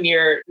think when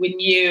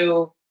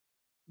you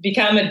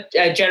become a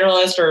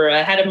generalist or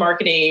a head of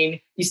marketing,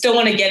 you still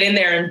want to get in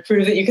there and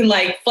prove that you can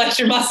like flex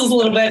your muscles a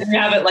little bit and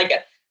have it like,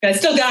 I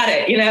still got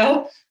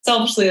it,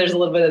 Selfishly, there's a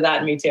little bit of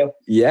that in me too.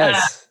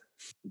 Yes.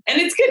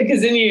 And it's good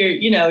because then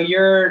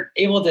you're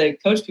able to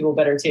coach people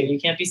better too. You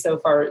can't be so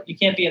far. You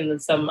can't be in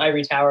some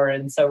ivory tower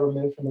and so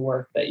removed from the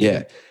work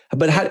that.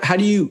 But how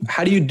do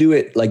you do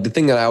it? Like the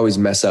thing that I always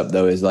mess up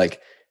though is like,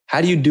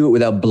 how do you do it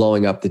without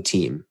blowing up the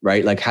team?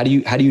 Right? Like how do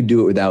you do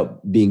it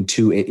without being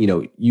too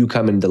you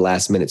come in the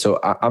last minute? So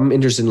I'm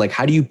interested in like,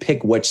 how do you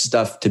pick which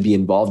stuff to be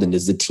involved in?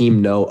 Does the team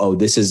know? Oh,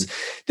 this is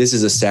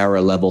a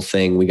Sara level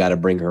thing. We got to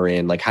bring her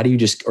in. Like how do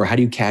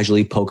you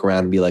casually poke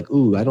around and be like,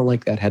 ooh, I don't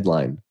like that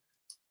headline?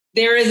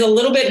 There is a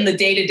little bit in the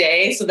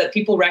day-to-day so that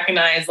people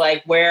recognize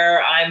like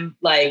where I'm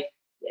like,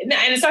 and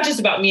it's not just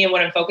about me and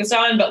what I'm focused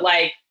on, but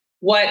like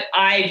what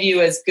I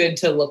view as good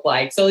to look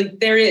like. So like,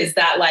 there is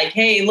that like,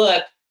 hey,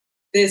 look,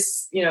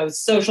 this,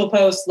 social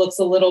post looks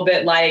a little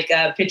bit like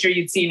a picture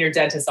you'd see in your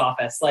dentist's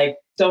office. Like,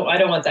 I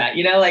don't want that.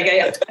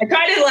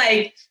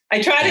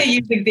 I try to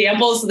use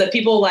examples so that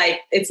people like,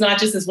 it's not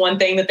just this one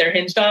thing that they're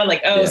hinged on.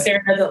 Like,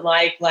 Sara doesn't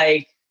like,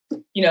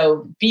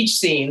 beach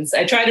scenes.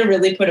 I try to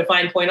really put a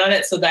fine point on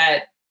it so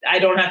that I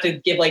don't have to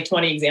give like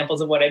 20 examples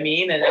of what I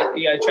mean. And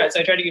I try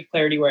to give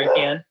clarity where I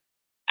can.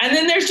 And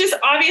then there's just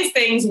obvious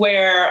things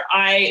where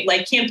I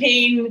like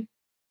campaign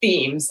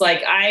themes.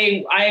 Like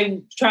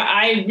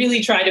I really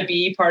try to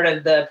be part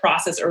of the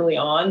process early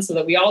on so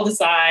that we all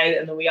decide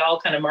and then we all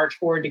kind of march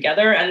forward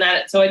together. And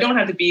so I don't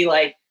have to be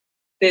like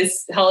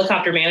this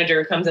helicopter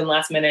manager who comes in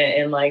last minute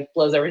and like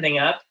blows everything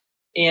up.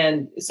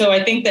 And so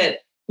I think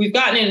that we've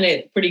gotten in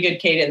a pretty good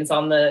cadence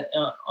on at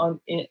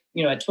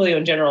Twilio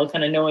in general,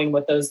 kind of knowing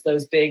what those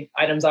big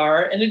items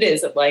are. And it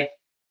is like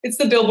it's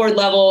the billboard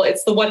level.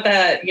 It's what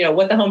the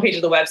homepage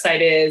of the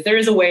website is. There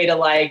is a way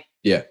to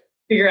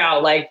figure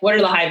out what are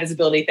the high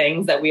visibility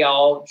things that we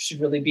all should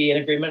really be in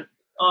agreement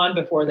on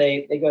before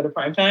they go to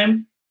prime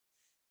time.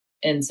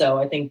 And so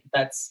I think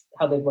that's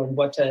how they've learned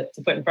what to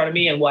put in front of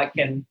me and what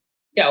can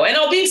go. And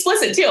I'll be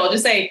explicit too. I'll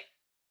just say,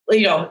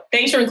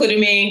 thanks for including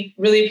me.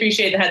 Really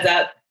appreciate the heads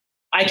up.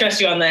 I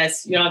trust you on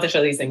this. You don't have to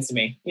show these things to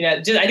me.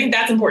 I think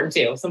that's important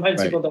too.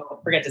 Sometimes people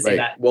don't forget to say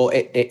that. Well,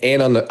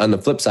 and on the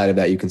flip side of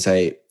that, you can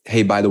say,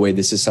 hey, by the way,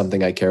 this is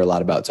something I care a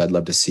lot about. So I'd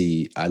love to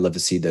see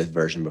the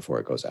version before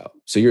it goes out.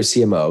 So you're a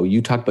CMO.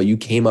 You talked about you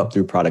came up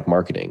through product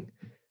marketing.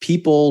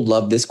 People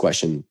love this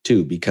question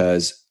too,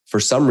 because for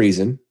some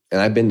reason, and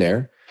I've been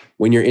there,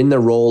 when you're in the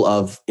role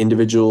of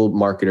individual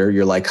marketer,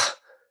 you're like,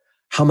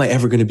 how am I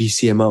ever going to be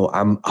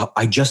CMO?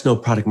 I just know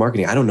product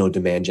marketing. I don't know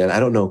demand gen.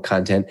 I don't know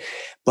content.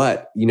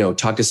 But,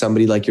 talk to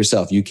somebody like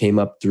yourself. You came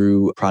up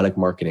through product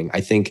marketing. I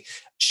think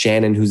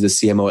Shannon, who's the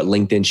CMO at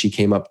LinkedIn, she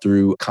came up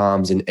through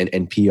comms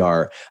and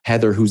PR.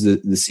 Heather, who's the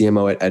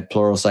CMO at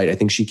Pluralsight, I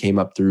think she came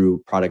up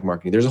through product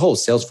marketing. There's a whole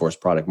Salesforce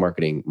product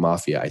marketing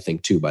mafia, I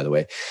think, too, by the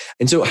way.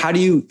 And so how do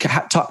you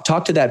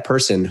talk to that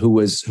person who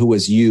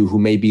was you, who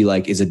maybe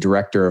is a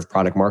director of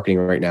product marketing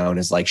right now and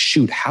is like,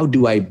 shoot, how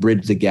do I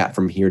bridge the gap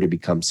from here to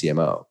become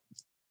CMO?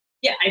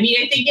 Yeah, I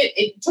think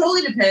it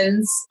totally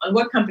depends on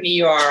what company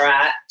you are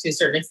at to a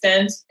certain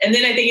extent. And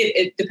then I think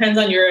it depends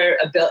on your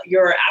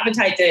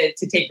appetite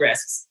to take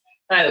risks.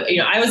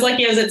 I was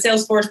lucky. I was at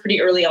Salesforce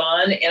pretty early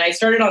on, and I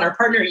started on our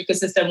partner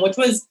ecosystem, which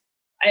was,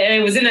 I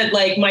was in it,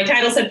 my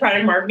title said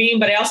product marketing,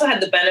 but I also had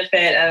the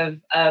benefit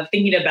of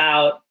thinking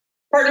about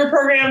partner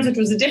programs, which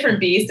was a different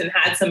beast and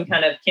had some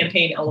kind of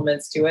campaign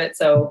elements to it.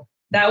 So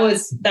that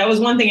was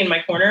one thing in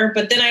my corner.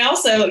 But then I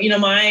also,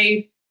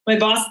 my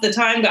boss at the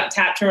time got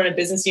tapped to run a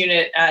business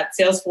unit at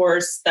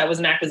Salesforce that was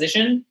an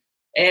acquisition.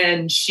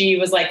 And she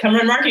was like, come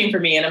run marketing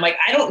for me. And I'm like,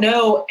 I don't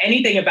know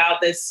anything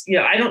about this.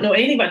 I don't know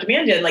anything about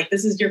demand gen.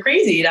 You're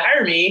crazy to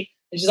hire me.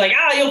 And she's like,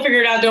 you'll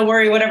figure it out. Don't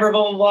worry, whatever,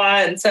 blah, blah, blah.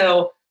 And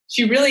so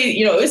she really,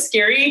 it was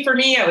scary for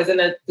me. I was in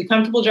the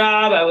comfortable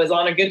job. I was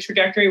on a good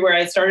trajectory where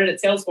I started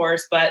at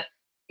Salesforce. But,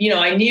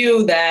 I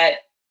knew that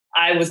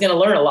I was going to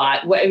learn a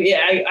lot.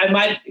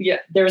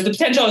 There was the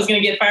potential I was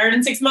going to get fired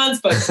in 6 months,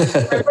 but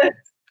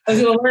I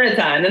was going to learn a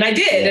ton. And I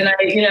did. Yeah.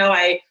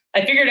 And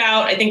I figured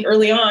out, I think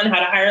early on, how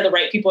to hire the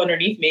right people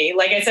underneath me.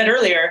 Like I said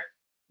earlier,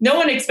 no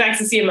one expects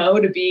a CMO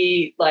to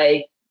be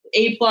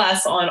A+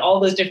 on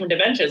all those different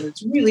dimensions.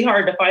 It's really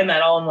hard to find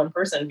that all in one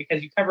person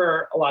because you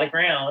cover a lot of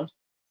ground.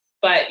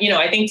 But,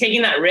 I think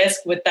taking that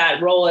risk with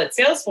that role at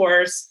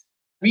Salesforce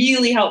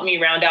really helped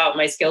me round out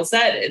my skill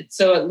set.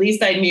 So at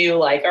least I knew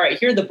all right,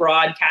 here are the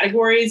broad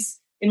categories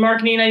in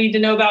marketing I need to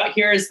know about.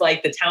 Here's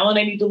the talent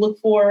I need to look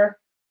for.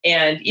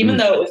 And even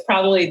though it was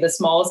probably the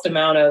smallest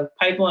amount of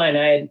pipeline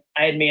I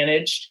had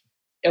managed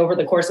over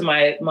the course of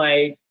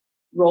my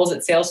roles at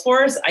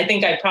Salesforce, I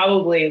think I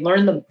probably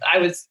I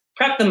was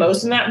prepped the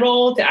most in that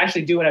role to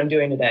actually do what I'm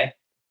doing today.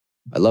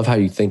 I love how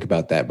you think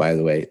about that, by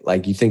the way.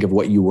 You think of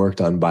what you worked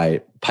on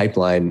by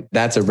pipeline.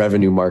 That's a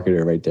revenue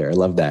marketer right there. I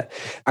love that.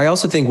 I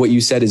also think what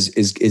you said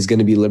is going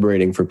to be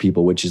liberating for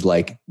people, which is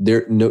no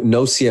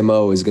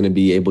CMO is going to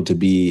be able to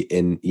be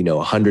in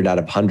 100 out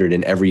of 100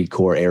 in every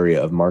core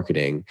area of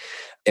marketing.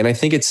 And I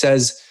think it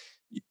sounds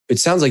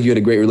like you had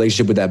a great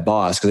relationship with that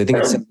boss, because I think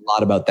it says a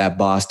lot about that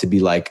boss to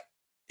be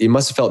it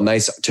must have felt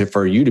nice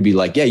for you to be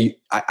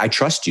I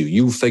trust you.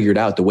 You figured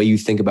out the way you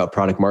think about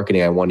product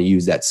marketing. I want to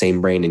use that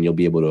same brain, and you'll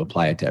be able to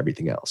apply it to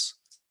everything else.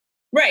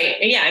 Right.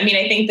 Yeah. I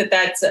think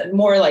that's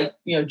more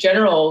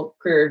general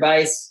career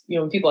advice.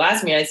 When people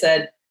ask me,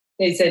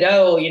 they said,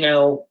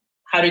 oh,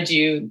 how did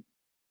you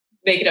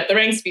make it up the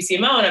ranks to be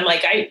CMO? And I'm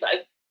like,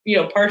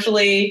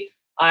 partially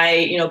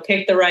I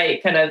picked the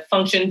right kind of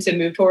function to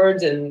move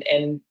towards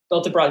and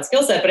built a broad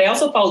skill set, but I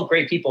also followed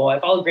great people. I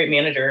followed great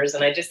managers,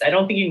 and I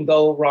don't think you can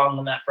go wrong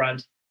on that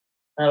front.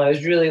 I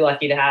was really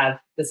lucky to have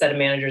the set of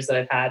managers that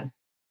I've had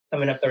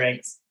coming up the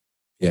ranks.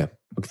 Yeah.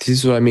 This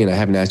is what I mean. I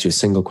haven't asked you a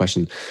single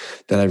question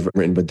that I've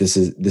written, but this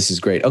is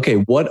great. Okay.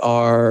 What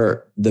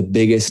are the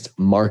biggest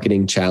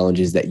marketing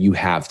challenges that you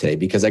have today?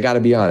 Because I got to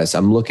be honest,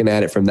 I'm looking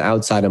at it from the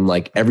outside. I'm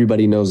like,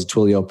 everybody knows the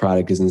Twilio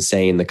product is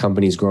insane. The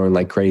company's growing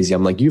like crazy.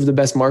 I'm like, you have the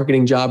best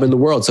marketing job in the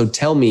world. So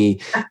tell me,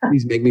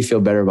 please make me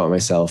feel better about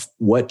myself.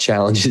 What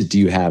challenges do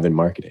you have in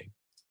marketing?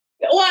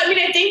 Well,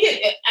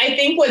 I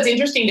think what's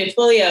interesting to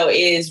Twilio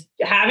is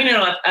having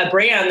a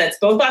brand that's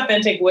both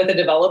authentic with a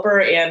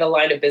developer and a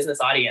line of business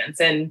audience.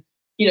 And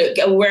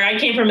where I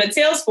came from at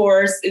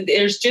Salesforce,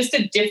 there's just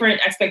a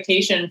different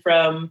expectation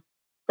from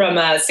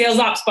a sales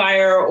ops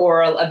buyer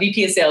or a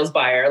VP of sales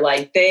buyer.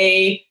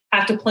 They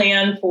have to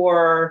plan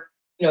for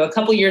a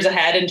couple years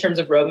ahead in terms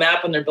of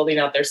roadmap when they're building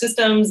out their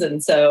systems,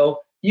 and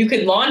so you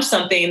could launch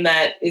something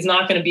that is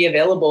not going to be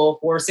available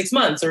for 6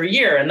 months or a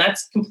year. And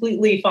that's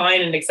completely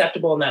fine and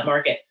acceptable in that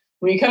market.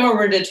 When you come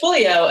over to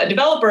Twilio, a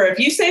developer, if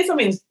you say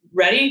something's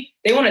ready,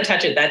 they want to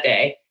touch it that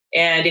day.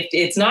 And if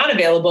it's not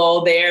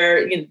available,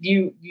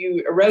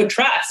 you erode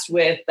trust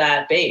with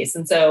that base.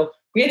 And so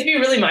we have to be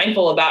really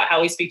mindful about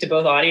how we speak to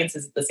both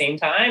audiences at the same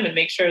time and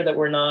make sure that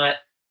we're not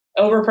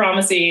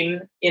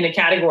over-promising in a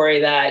category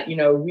that,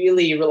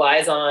 really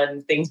relies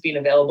on things being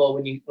available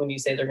when you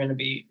say they're going to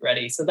be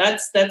ready. So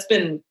that's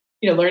been,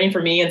 learning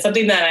for me, and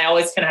something that I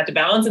always kind of have to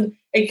balance. And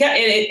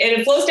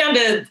it flows down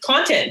to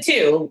content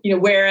too.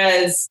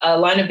 Whereas a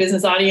line of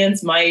business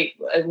audience might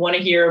want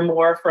to hear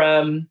more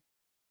from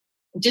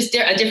just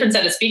a different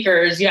set of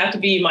speakers, you have to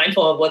be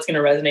mindful of what's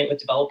going to resonate with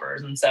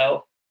developers. And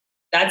so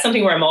that's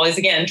something where I'm always,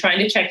 again, trying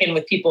to check in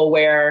with people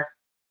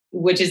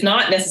which is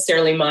not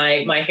necessarily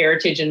my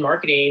heritage in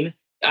marketing.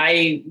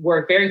 I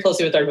work very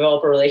closely with our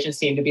developer relations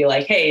team to be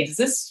like, hey, does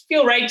this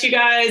feel right to you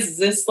guys? Is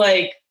this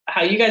like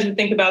how you guys would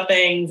think about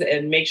things?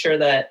 And make sure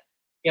that,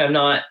 I'm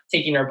not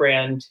taking our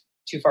brand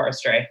too far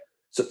astray.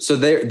 So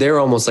they're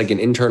almost like an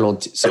internal.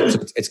 So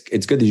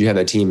it's good that you have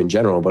that team in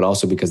general, but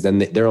also because then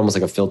they're almost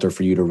like a filter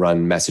for you to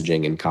run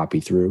messaging and copy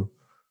through.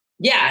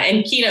 Yeah,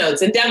 and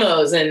keynotes and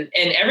demos and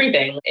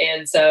everything.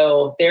 And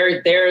so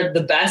they're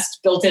the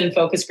best built-in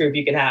focus group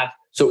you could have.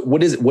 So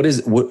who's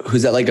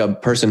that, like a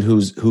person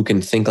who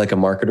can think like a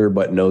marketer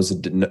but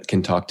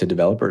can talk to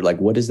developer? Like,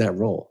 what is that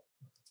role?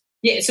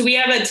 Yeah, so we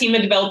have a team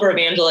of developer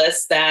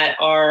evangelists that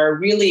are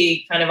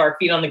really kind of our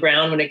feet on the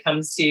ground when it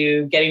comes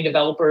to getting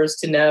developers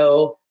to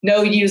know,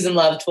 use, and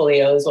love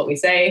Twilio is what we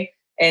say.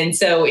 And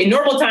so in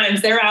normal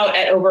times, they're out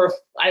at over,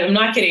 I'm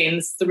not kidding,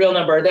 this is the real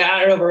number, they're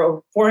out at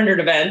over 400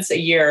 events a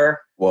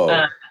year.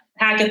 Whoa.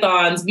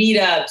 Hackathons,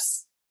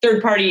 meetups,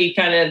 third-party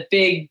kind of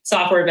big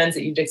software events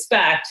that you'd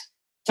expect,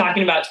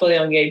 talking about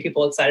Twilio and getting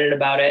people excited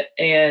about it.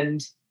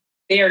 And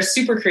they are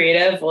super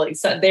creative.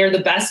 They're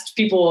the best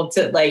people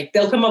to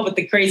they'll come up with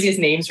the craziest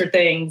names for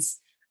things.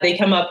 They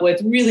come up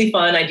with really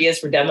fun ideas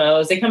for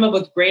demos. They come up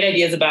with great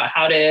ideas about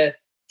how to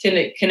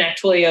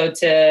connect Twilio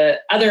to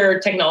other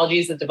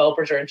technologies that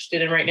developers are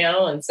interested in right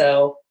now. And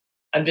so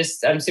I'm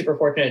super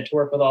fortunate to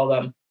work with all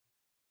of them.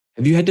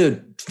 Have you had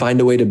to find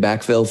a way to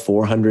backfill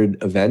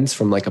 400 events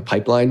from like a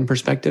pipeline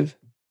perspective?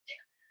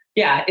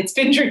 Yeah, it's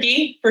been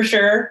tricky for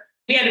sure.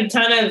 We had a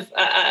ton of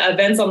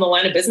events on the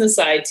line of business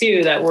side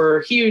too that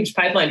were huge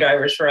pipeline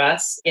drivers for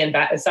us. And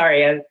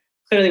sorry, I'm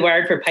clearly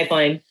wired for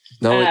pipeline.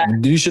 No,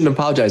 you shouldn't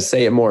apologize.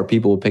 Say it more.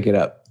 People will pick it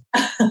up.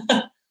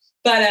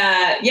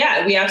 But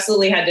yeah, we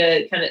absolutely had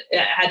to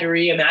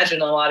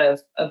reimagine a lot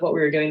of what we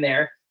were doing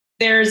there.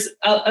 There's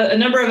a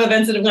number of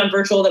events that have gone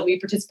virtual that we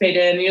participate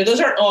in. Those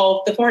aren't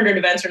all, the 400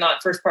 events are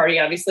not first party.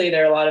 Obviously,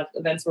 there are a lot of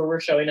events where we're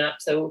showing up.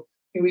 So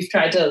we've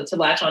tried to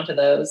latch onto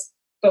those.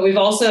 But we've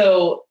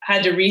also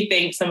had to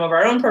rethink some of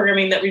our own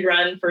programming that we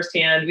run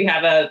firsthand. We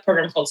have a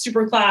program called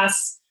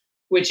Superclass,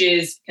 which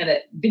is kind of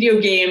video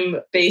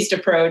game based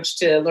approach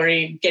to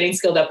learning, getting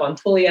skilled up on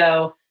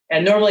Twilio.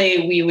 And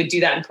normally we would do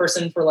that in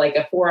person for like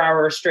a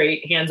 4-hour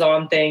straight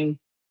hands-on thing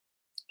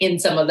in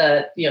some of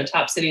the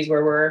top cities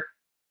where we're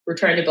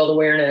trying to build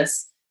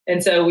awareness.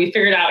 And so we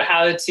figured out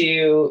how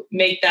to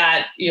make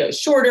that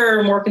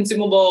shorter, more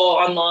consumable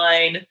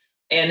online,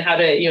 and how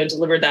to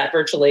deliver that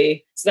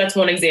virtually. So that's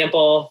one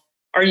example.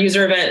 Our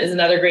user event is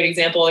another great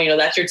example.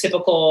 That's your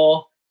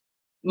typical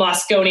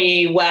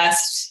Moscone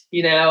West,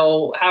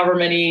 however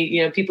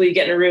many, people you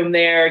get in a room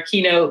there,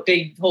 keynote,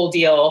 big whole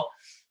deal,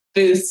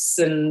 booths,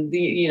 and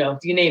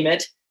you name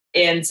it.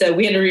 And so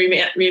we had to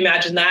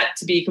reimagine that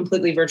to be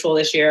completely virtual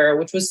this year,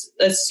 which was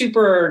a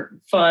super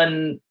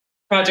fun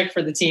project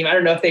for the team. I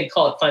don't know if they'd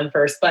call it fun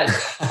first, but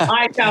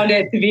I found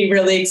it to be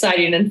really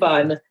exciting and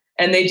fun.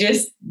 And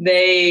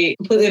they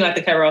completely knocked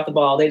the cover off the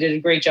ball. They did a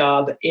great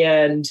job.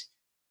 And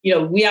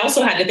we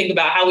also had to think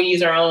about how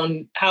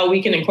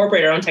we can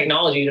incorporate our own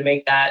technology to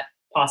make that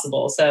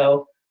possible.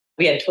 So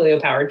we had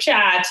Twilio powered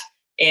chat,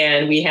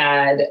 and we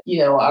had,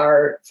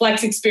 our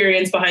Flex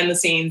experience behind the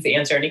scenes to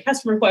answer any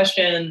customer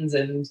questions.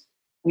 And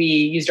we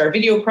used our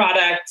video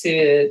product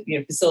to,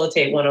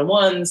 facilitate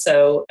one-on-ones.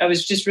 So I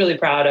was just really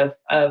proud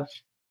of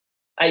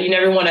you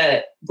never want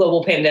a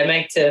global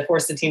pandemic to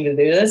force the team to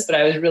do this, but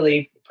I was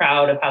really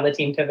proud of how the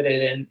team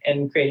pivoted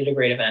and created a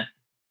great event.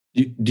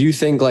 Do you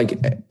think,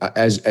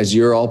 as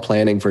you're all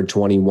planning for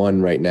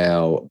 21 right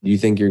now, do you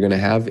think you're going to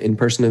have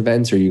in-person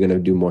events, or are you going to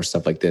do more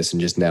stuff like this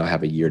and just now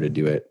have a year to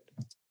do it?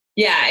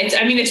 Yeah,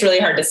 it's really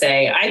hard to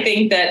say. I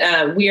think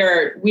that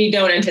we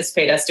don't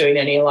anticipate us doing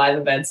any live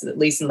events, at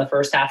least in the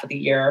first half of the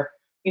year.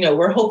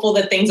 We're hopeful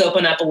that things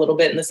open up a little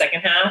bit in the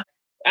second half.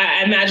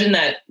 I imagine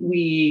that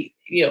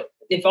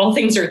if all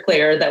things are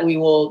clear, that we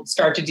will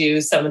start to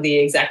do some of the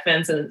exec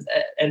events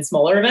and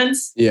smaller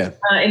events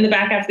in the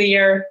back half of the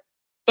year.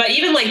 But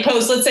even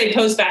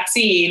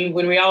post-vaccine,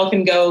 when we all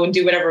can go and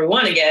do whatever we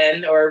want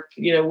again, or,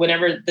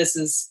 whenever this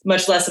is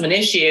much less of an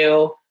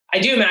issue, I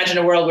do imagine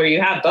a world where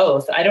you have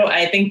both.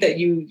 I think that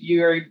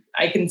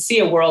I can see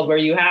a world where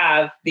you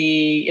have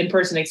the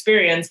in-person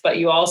experience, but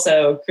you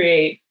also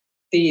create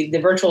the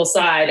virtual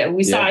side. And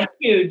we saw a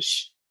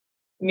huge,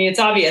 it's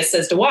obvious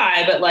as to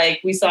why, but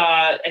we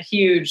saw a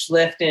huge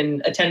lift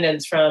in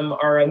attendance from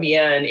our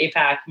EMEA and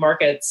APAC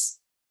markets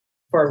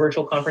for our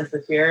virtual conference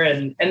this year,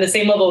 and the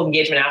same level of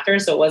engagement after.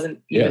 So it wasn't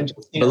even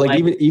just, but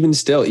even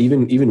still,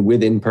 even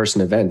with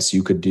in-person events,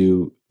 you could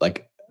do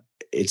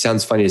it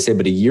sounds funny to say,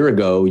 but a year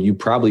ago, you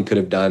probably could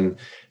have done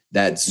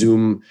that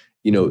Zoom,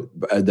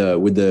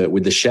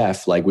 with the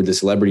chef, like with the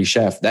celebrity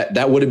chef,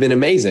 that would have been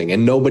amazing.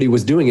 And nobody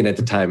was doing it at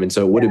the time. And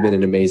so it would have been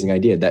an amazing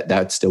idea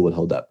that still would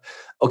hold up.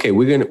 Okay.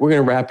 We're going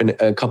to wrap in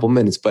a couple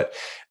minutes, but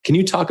can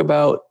you talk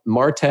about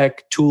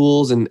MarTech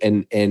tools and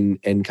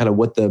kind of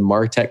what the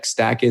MarTech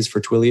stack is for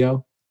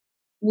Twilio?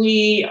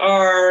 We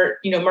are,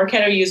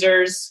 Marketo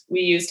users.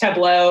 We use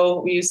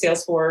Tableau. We use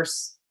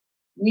Salesforce.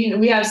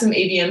 We have some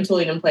ABM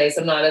tooling in place.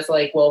 I'm not as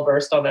well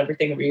versed on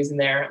everything that we're using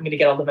there. I'm going to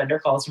get all the vendor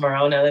calls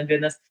tomorrow now that I'm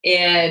doing this.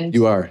 And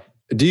you are.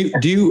 Do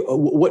you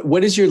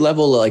what is your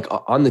level like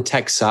on the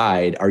tech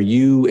side? Are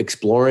you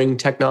exploring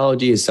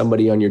technology? Is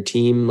somebody on your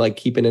team like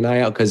keeping an eye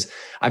out? Because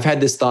I've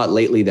had this thought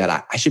lately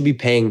that I should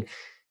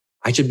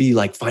be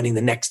like finding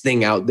the next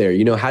thing out there.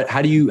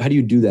 How do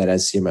you do that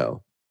as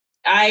CMO?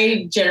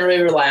 I generally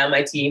rely on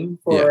my team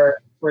for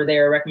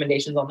their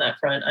recommendations on that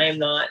front. I am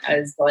not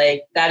as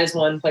that is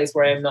one place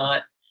where I'm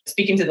not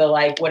speaking to the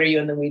what are you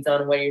in the weeds on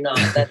and what you're not.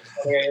 That's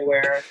an area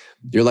where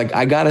you're like,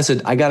 I got us a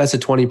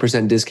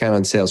 20% discount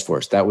on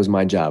Salesforce. That was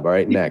my job. All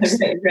right,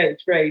 next.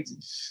 Right.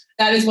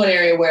 That is one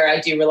area where I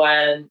do rely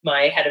on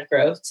my head of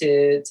growth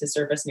to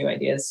surface new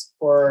ideas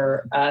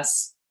for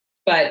us.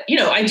 But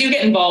I do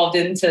get involved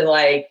into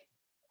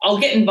I'll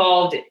get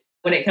involved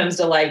when it comes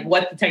to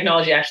what the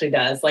technology actually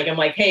does. I'm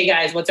like, hey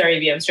guys, what's our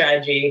ABM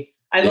strategy?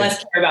 I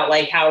less care about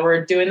how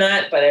we're doing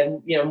that, but I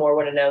more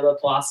want to know the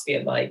philosophy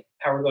of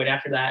how we're going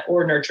after that,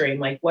 or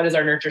nurturing. What is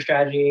our nurture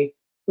strategy?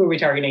 Who are we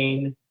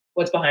targeting?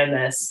 What's behind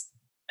this?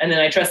 And then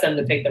I trust them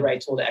to pick the right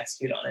tool to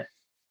execute on it.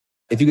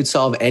 If you could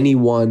solve any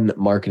one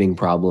marketing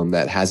problem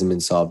that hasn't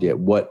been solved yet,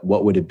 what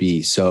would it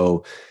be?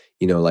 So,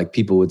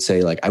 people would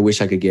say I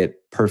wish I could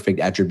get perfect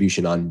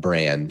attribution on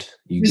brand.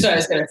 That's what I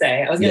was going to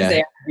say. I was going to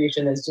say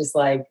attribution is just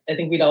I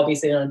think we'd all be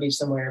sitting on a beach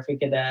somewhere if we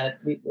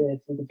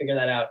could figure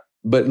that out.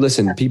 But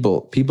listen,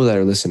 people that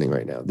are listening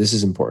right now, this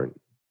is important.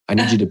 I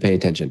need you to pay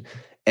attention.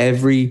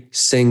 Every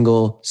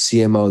single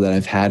CMO that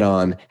I've had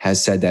on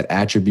has said that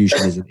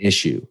attribution is an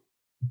issue.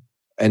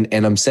 And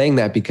I'm saying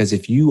that because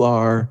if you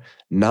are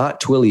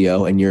not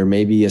Twilio and you're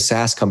maybe a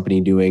SaaS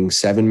company doing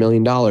 $7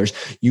 million,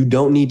 you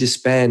don't need to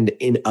spend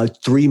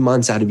 3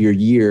 months out of your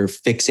year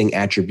fixing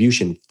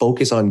attribution.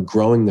 Focus on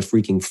growing the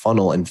freaking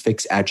funnel and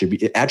fix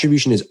attribution.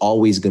 Attribution is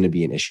always going to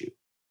be an issue.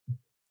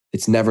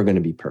 It's never going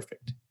to be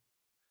perfect.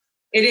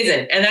 It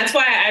isn't. And that's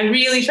why I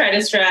really try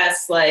to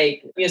stress,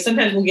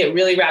 sometimes we'll get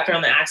really wrapped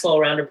around the axle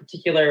around a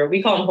particular,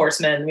 we call them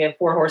horsemen. We have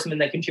 4 horsemen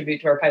that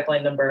contribute to our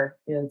pipeline number.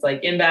 It's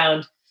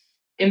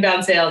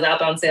inbound sales,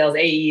 outbound sales,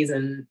 AEs,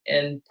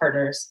 and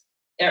partners.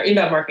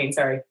 Inbound marketing,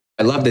 sorry.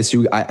 I love this.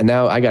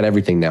 Now I got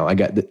everything now. I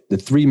got the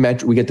 3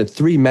 we get the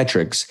 3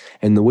 metrics,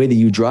 and the way that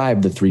you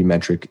drive the 3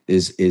 metric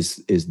is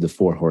the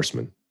 4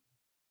 horsemen.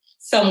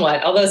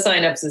 Somewhat, although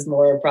signups is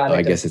more a product.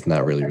 I guess it's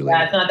not really related.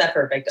 That's not that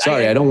perfect.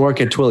 Sorry, I don't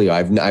work at Twilio.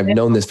 I've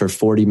known this for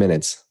 40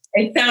 minutes.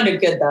 It sounded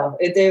good though.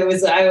 It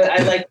was. I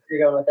like where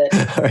you're going with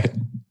it. All right.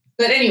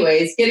 But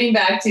anyways, getting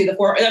back to the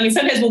 4.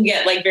 Sometimes we'll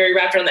get very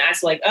wrapped around the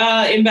axle,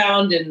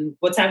 inbound and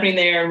what's happening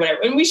there and whatever.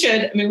 And we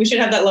should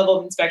have that level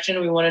of inspection.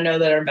 We want to know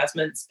that our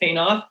investment's paying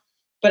off.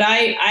 But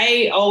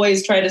I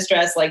always try to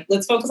stress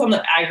let's focus on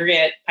the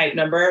aggregate pipe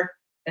number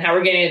and how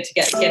we're getting into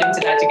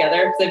that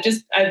together.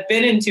 Because I've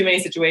been in too many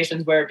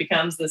situations where it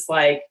becomes this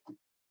fight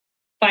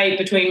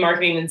between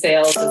marketing and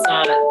sales that's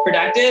not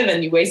productive,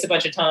 and you waste a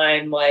bunch of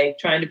time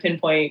trying to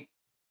pinpoint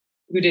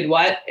who did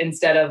what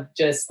instead of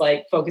just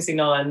focusing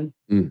on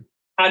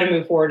how to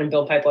move forward and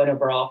build pipeline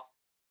overall.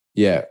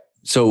 Yeah.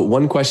 So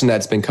one question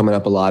that's been coming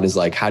up a lot is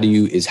how do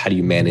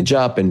you manage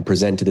up and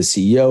present to the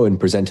CEO and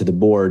present to the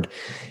board?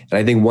 And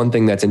I think one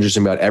thing that's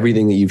interesting about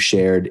everything that you've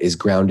shared is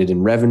grounded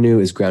in revenue,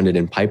 is grounded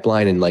in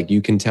pipeline. And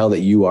you can tell that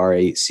you are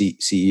a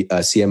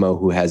CMO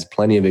who has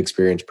plenty of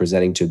experience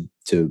presenting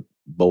to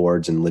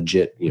boards and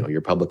legit,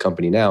 your public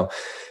company now,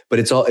 but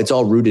it's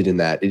all rooted in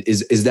that.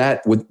 Is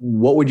that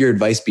what would your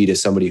advice be to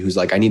somebody who's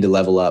I need to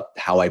level up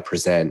how I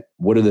present?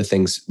 What are the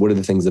things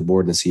the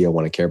board and the CEO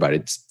want to care about?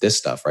 It's this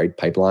stuff, right?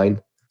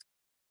 Pipeline.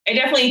 I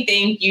definitely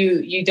think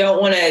you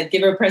don't want to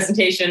give a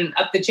presentation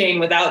up the chain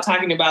without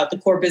talking about the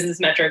core business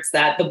metrics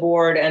that the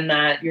board and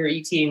that your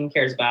E-team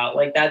cares about.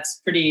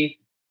 That's pretty,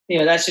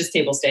 that's just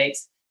table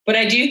stakes. But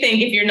I do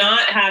think if you're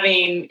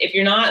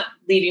not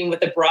leading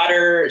with a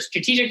broader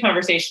strategic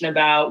conversation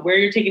about where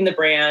you're taking the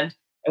brand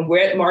and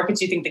where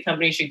markets you think the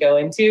company should go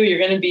into, you're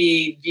going to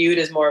be viewed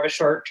as more of a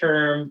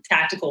short-term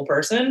tactical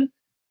person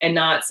and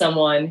not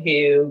someone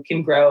who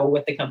can grow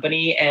with the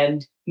company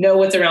and know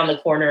what's around the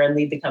corner and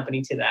lead the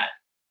company to that.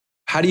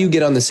 How do you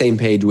get on the same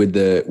page with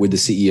the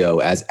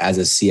CEO as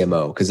a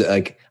CMO? Because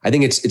I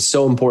think it's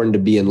so important to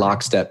be in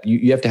lockstep.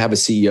 You have to have a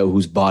CEO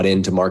who's bought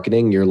into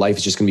marketing. Your life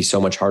is just going to be so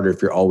much harder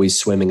if you're always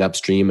swimming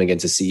upstream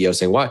against a CEO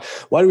saying, why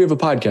do we have a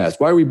podcast?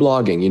 Why are we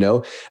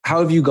blogging? How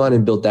have you gone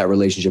and built that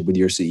relationship with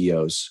your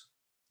CEOs?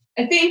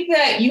 I think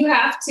that you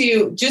have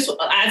to just,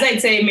 as I'd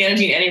say,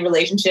 managing any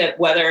relationship,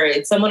 whether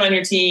it's someone on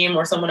your team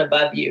or someone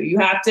above you, you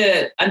have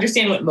to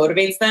understand what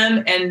motivates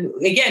them. And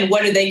again,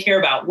 what do they care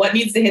about? What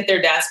needs to hit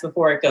their desk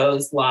before it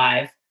goes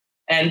live,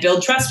 and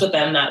build trust with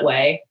them that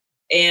way.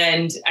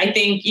 And I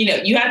think,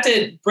 you have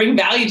to bring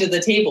value to the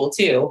table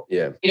too.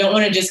 Yeah. You don't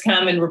want to just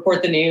come and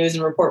report the news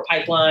and report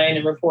pipeline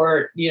and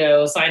report,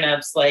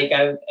 signups like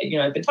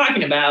I've been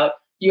talking about.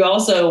 You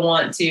also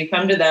want to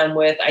come to them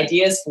with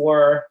ideas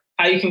for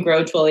how you can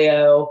grow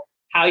Twilio,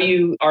 how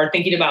you are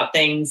thinking about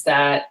things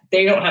that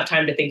they don't have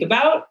time to think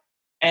about.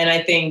 And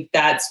I think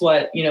that's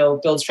what,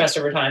 builds trust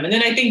over time. And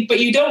then I think, but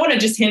you don't want to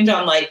just hinge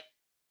on like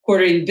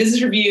quarterly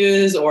business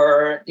reviews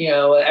or,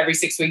 every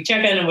 6-week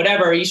check-in and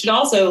whatever. You should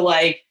also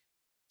like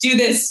do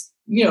this,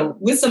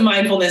 with some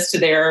mindfulness to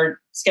their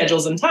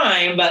schedules and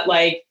time. But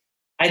like,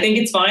 I think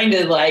it's fine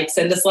to like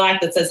send a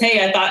Slack that says,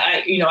 hey,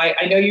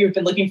 I know you've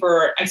been looking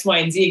for X, Y,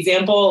 and Z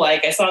example.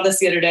 Like I saw this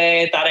the other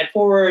day, I thought I'd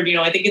forward,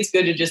 I think it's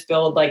good to just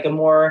build like a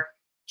more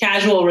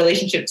casual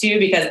relationship too,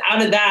 because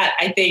out of that,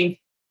 I think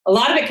a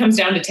lot of it comes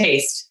down to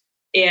taste.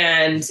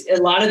 And a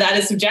lot of that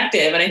is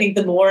subjective. And I think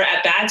the more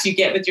at bats you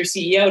get with your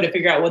CEO to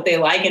figure out what they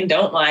like and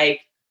don't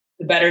like,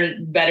 the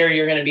better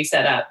you're going to be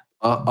set up.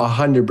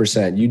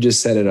 100%. You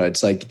just said it.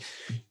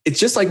 It's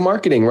just like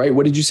marketing, right?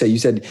 What did you say? You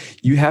said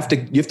you have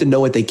to know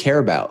what they care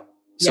about.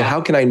 So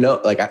how can I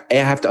know? Like I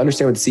have to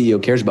understand what the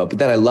CEO cares about. But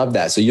then I love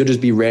that. So you'll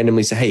just be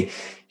randomly say, hey,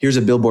 here's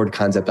a billboard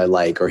concept I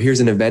like, or here's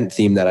an event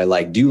theme that I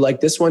like. Do you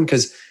like this one?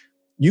 Because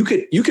you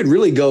could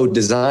really go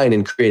design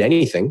and create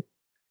anything,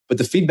 but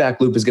the feedback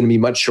loop is going to be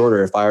much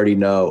shorter if I already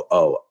know,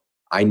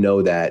 I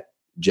know that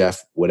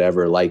Jeff,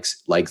 whatever,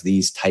 likes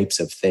these types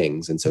of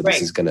things. And so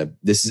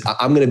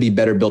I'm going to be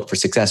better built for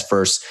success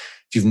first.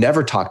 If you've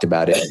never talked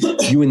about it,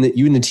 you and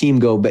the team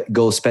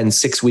go spend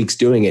 6 weeks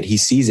doing it. He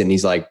sees it and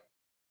he's like,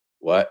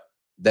 what?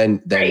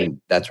 Then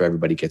that's where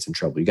everybody gets in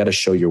trouble. You got to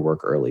show your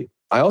work early.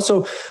 I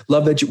also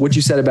love what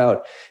you said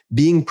about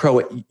being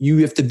you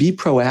have to be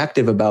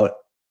proactive about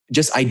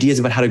just ideas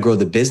about how to grow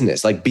the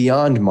business, like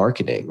beyond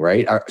marketing,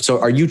 right?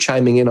 So are you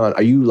chiming in on,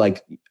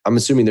 I'm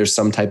assuming there's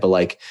some type of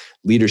like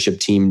leadership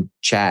team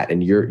chat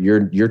and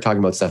you're talking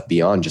about stuff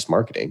beyond just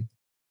marketing.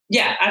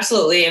 Yeah,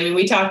 absolutely. I mean,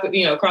 we talk,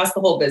 across the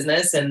whole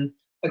business and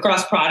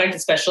across product,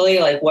 especially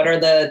like what are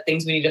the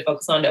things we need to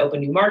focus on to open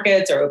new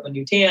markets or open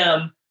new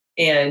TAM.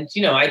 And,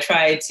 I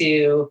try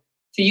to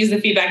use the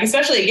feedback,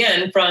 especially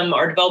again, from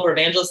our developer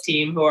evangelist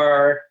team who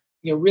are,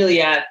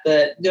 really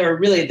they're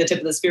really the tip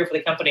of the spear for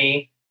the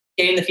company,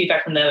 getting the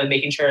feedback from them and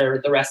making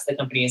sure the rest of the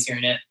company is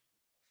hearing it.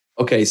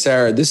 Okay,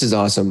 Sara, this is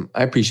awesome.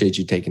 I appreciate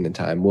you taking the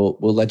time. We'll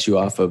let you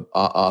off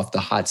the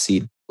hot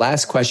seat.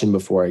 Last question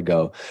before I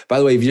go. By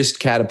the way, you've just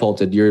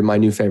catapulted. You're my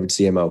new favorite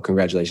CMO.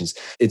 Congratulations.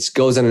 It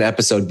goes on an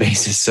episode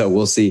basis, so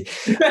we'll see.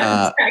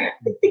 But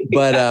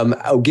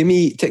give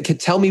me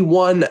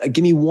one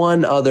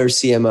other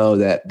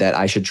CMO that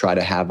I should try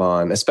to have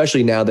on,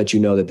 especially now that you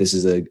know that this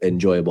is an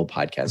enjoyable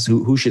podcast.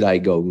 Who should I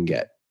go and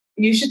get?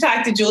 You should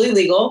talk to Julie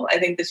Legal. I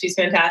think that she's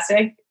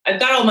fantastic. I've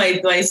got all my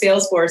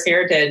Salesforce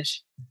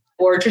heritage.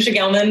 Or Trisha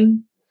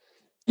Gelman.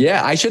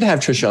 Yeah, I should have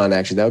Trisha on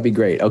actually. That would be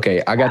great.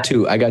 Okay, I got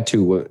two.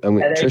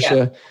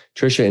 Trisha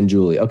and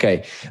Julie.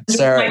 Okay,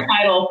 Sara. My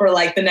title for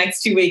like the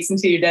next 2 weeks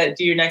until you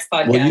do your next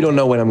podcast. Well, you don't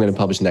know when I'm going to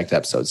publish the next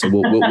episode, so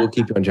we'll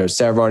keep you on track.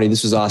 Sara, Varni,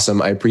 this was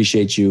awesome. I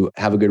appreciate you.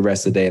 Have a good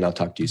rest of the day, and I'll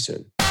talk to you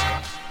soon.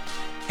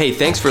 Hey,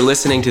 thanks for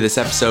listening to this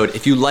episode.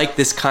 If you like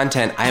this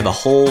content, I have a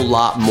whole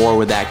lot more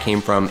where that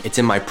came from. It's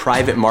in my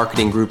private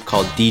marketing group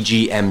called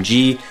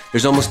DGMG.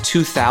 There's almost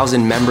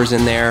 2,000 members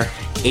in there.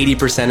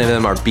 80% of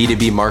them are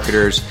B2B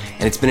marketers,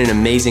 and it's been an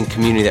amazing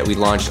community that we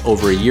launched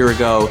over a year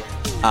ago.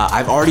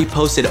 I've already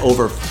posted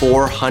over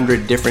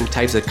 400 different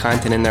types of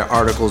content in there,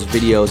 articles,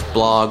 videos,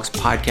 blogs,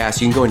 podcasts.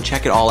 You can go and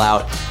check it all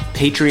out.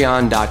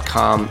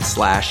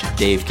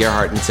 Patreon.com/Dave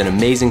Gerhardt. It's an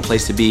amazing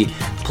place to be.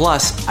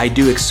 Plus, I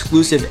do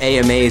exclusive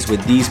AMAs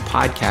with these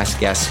podcast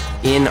guests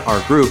in our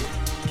group.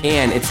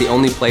 And it's the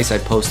only place I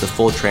post the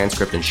full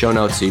transcript and show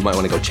notes, so you might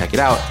want to go check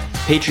it out.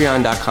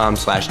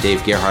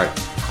 Patreon.com/Dave Gerhardt.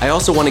 I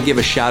also want to give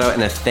a shout out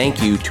and a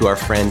thank you to our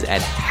friends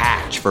at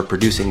Hatch for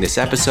producing this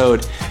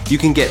episode. You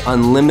can get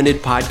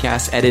unlimited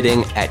podcast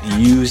editing at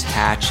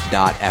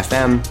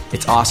usehatch.fm.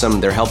 It's awesome.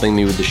 They're helping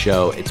me with the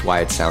show. It's why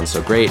it sounds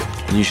so great.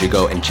 And you should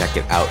go and check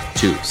it out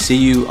too. See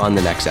you on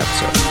the next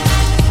episode.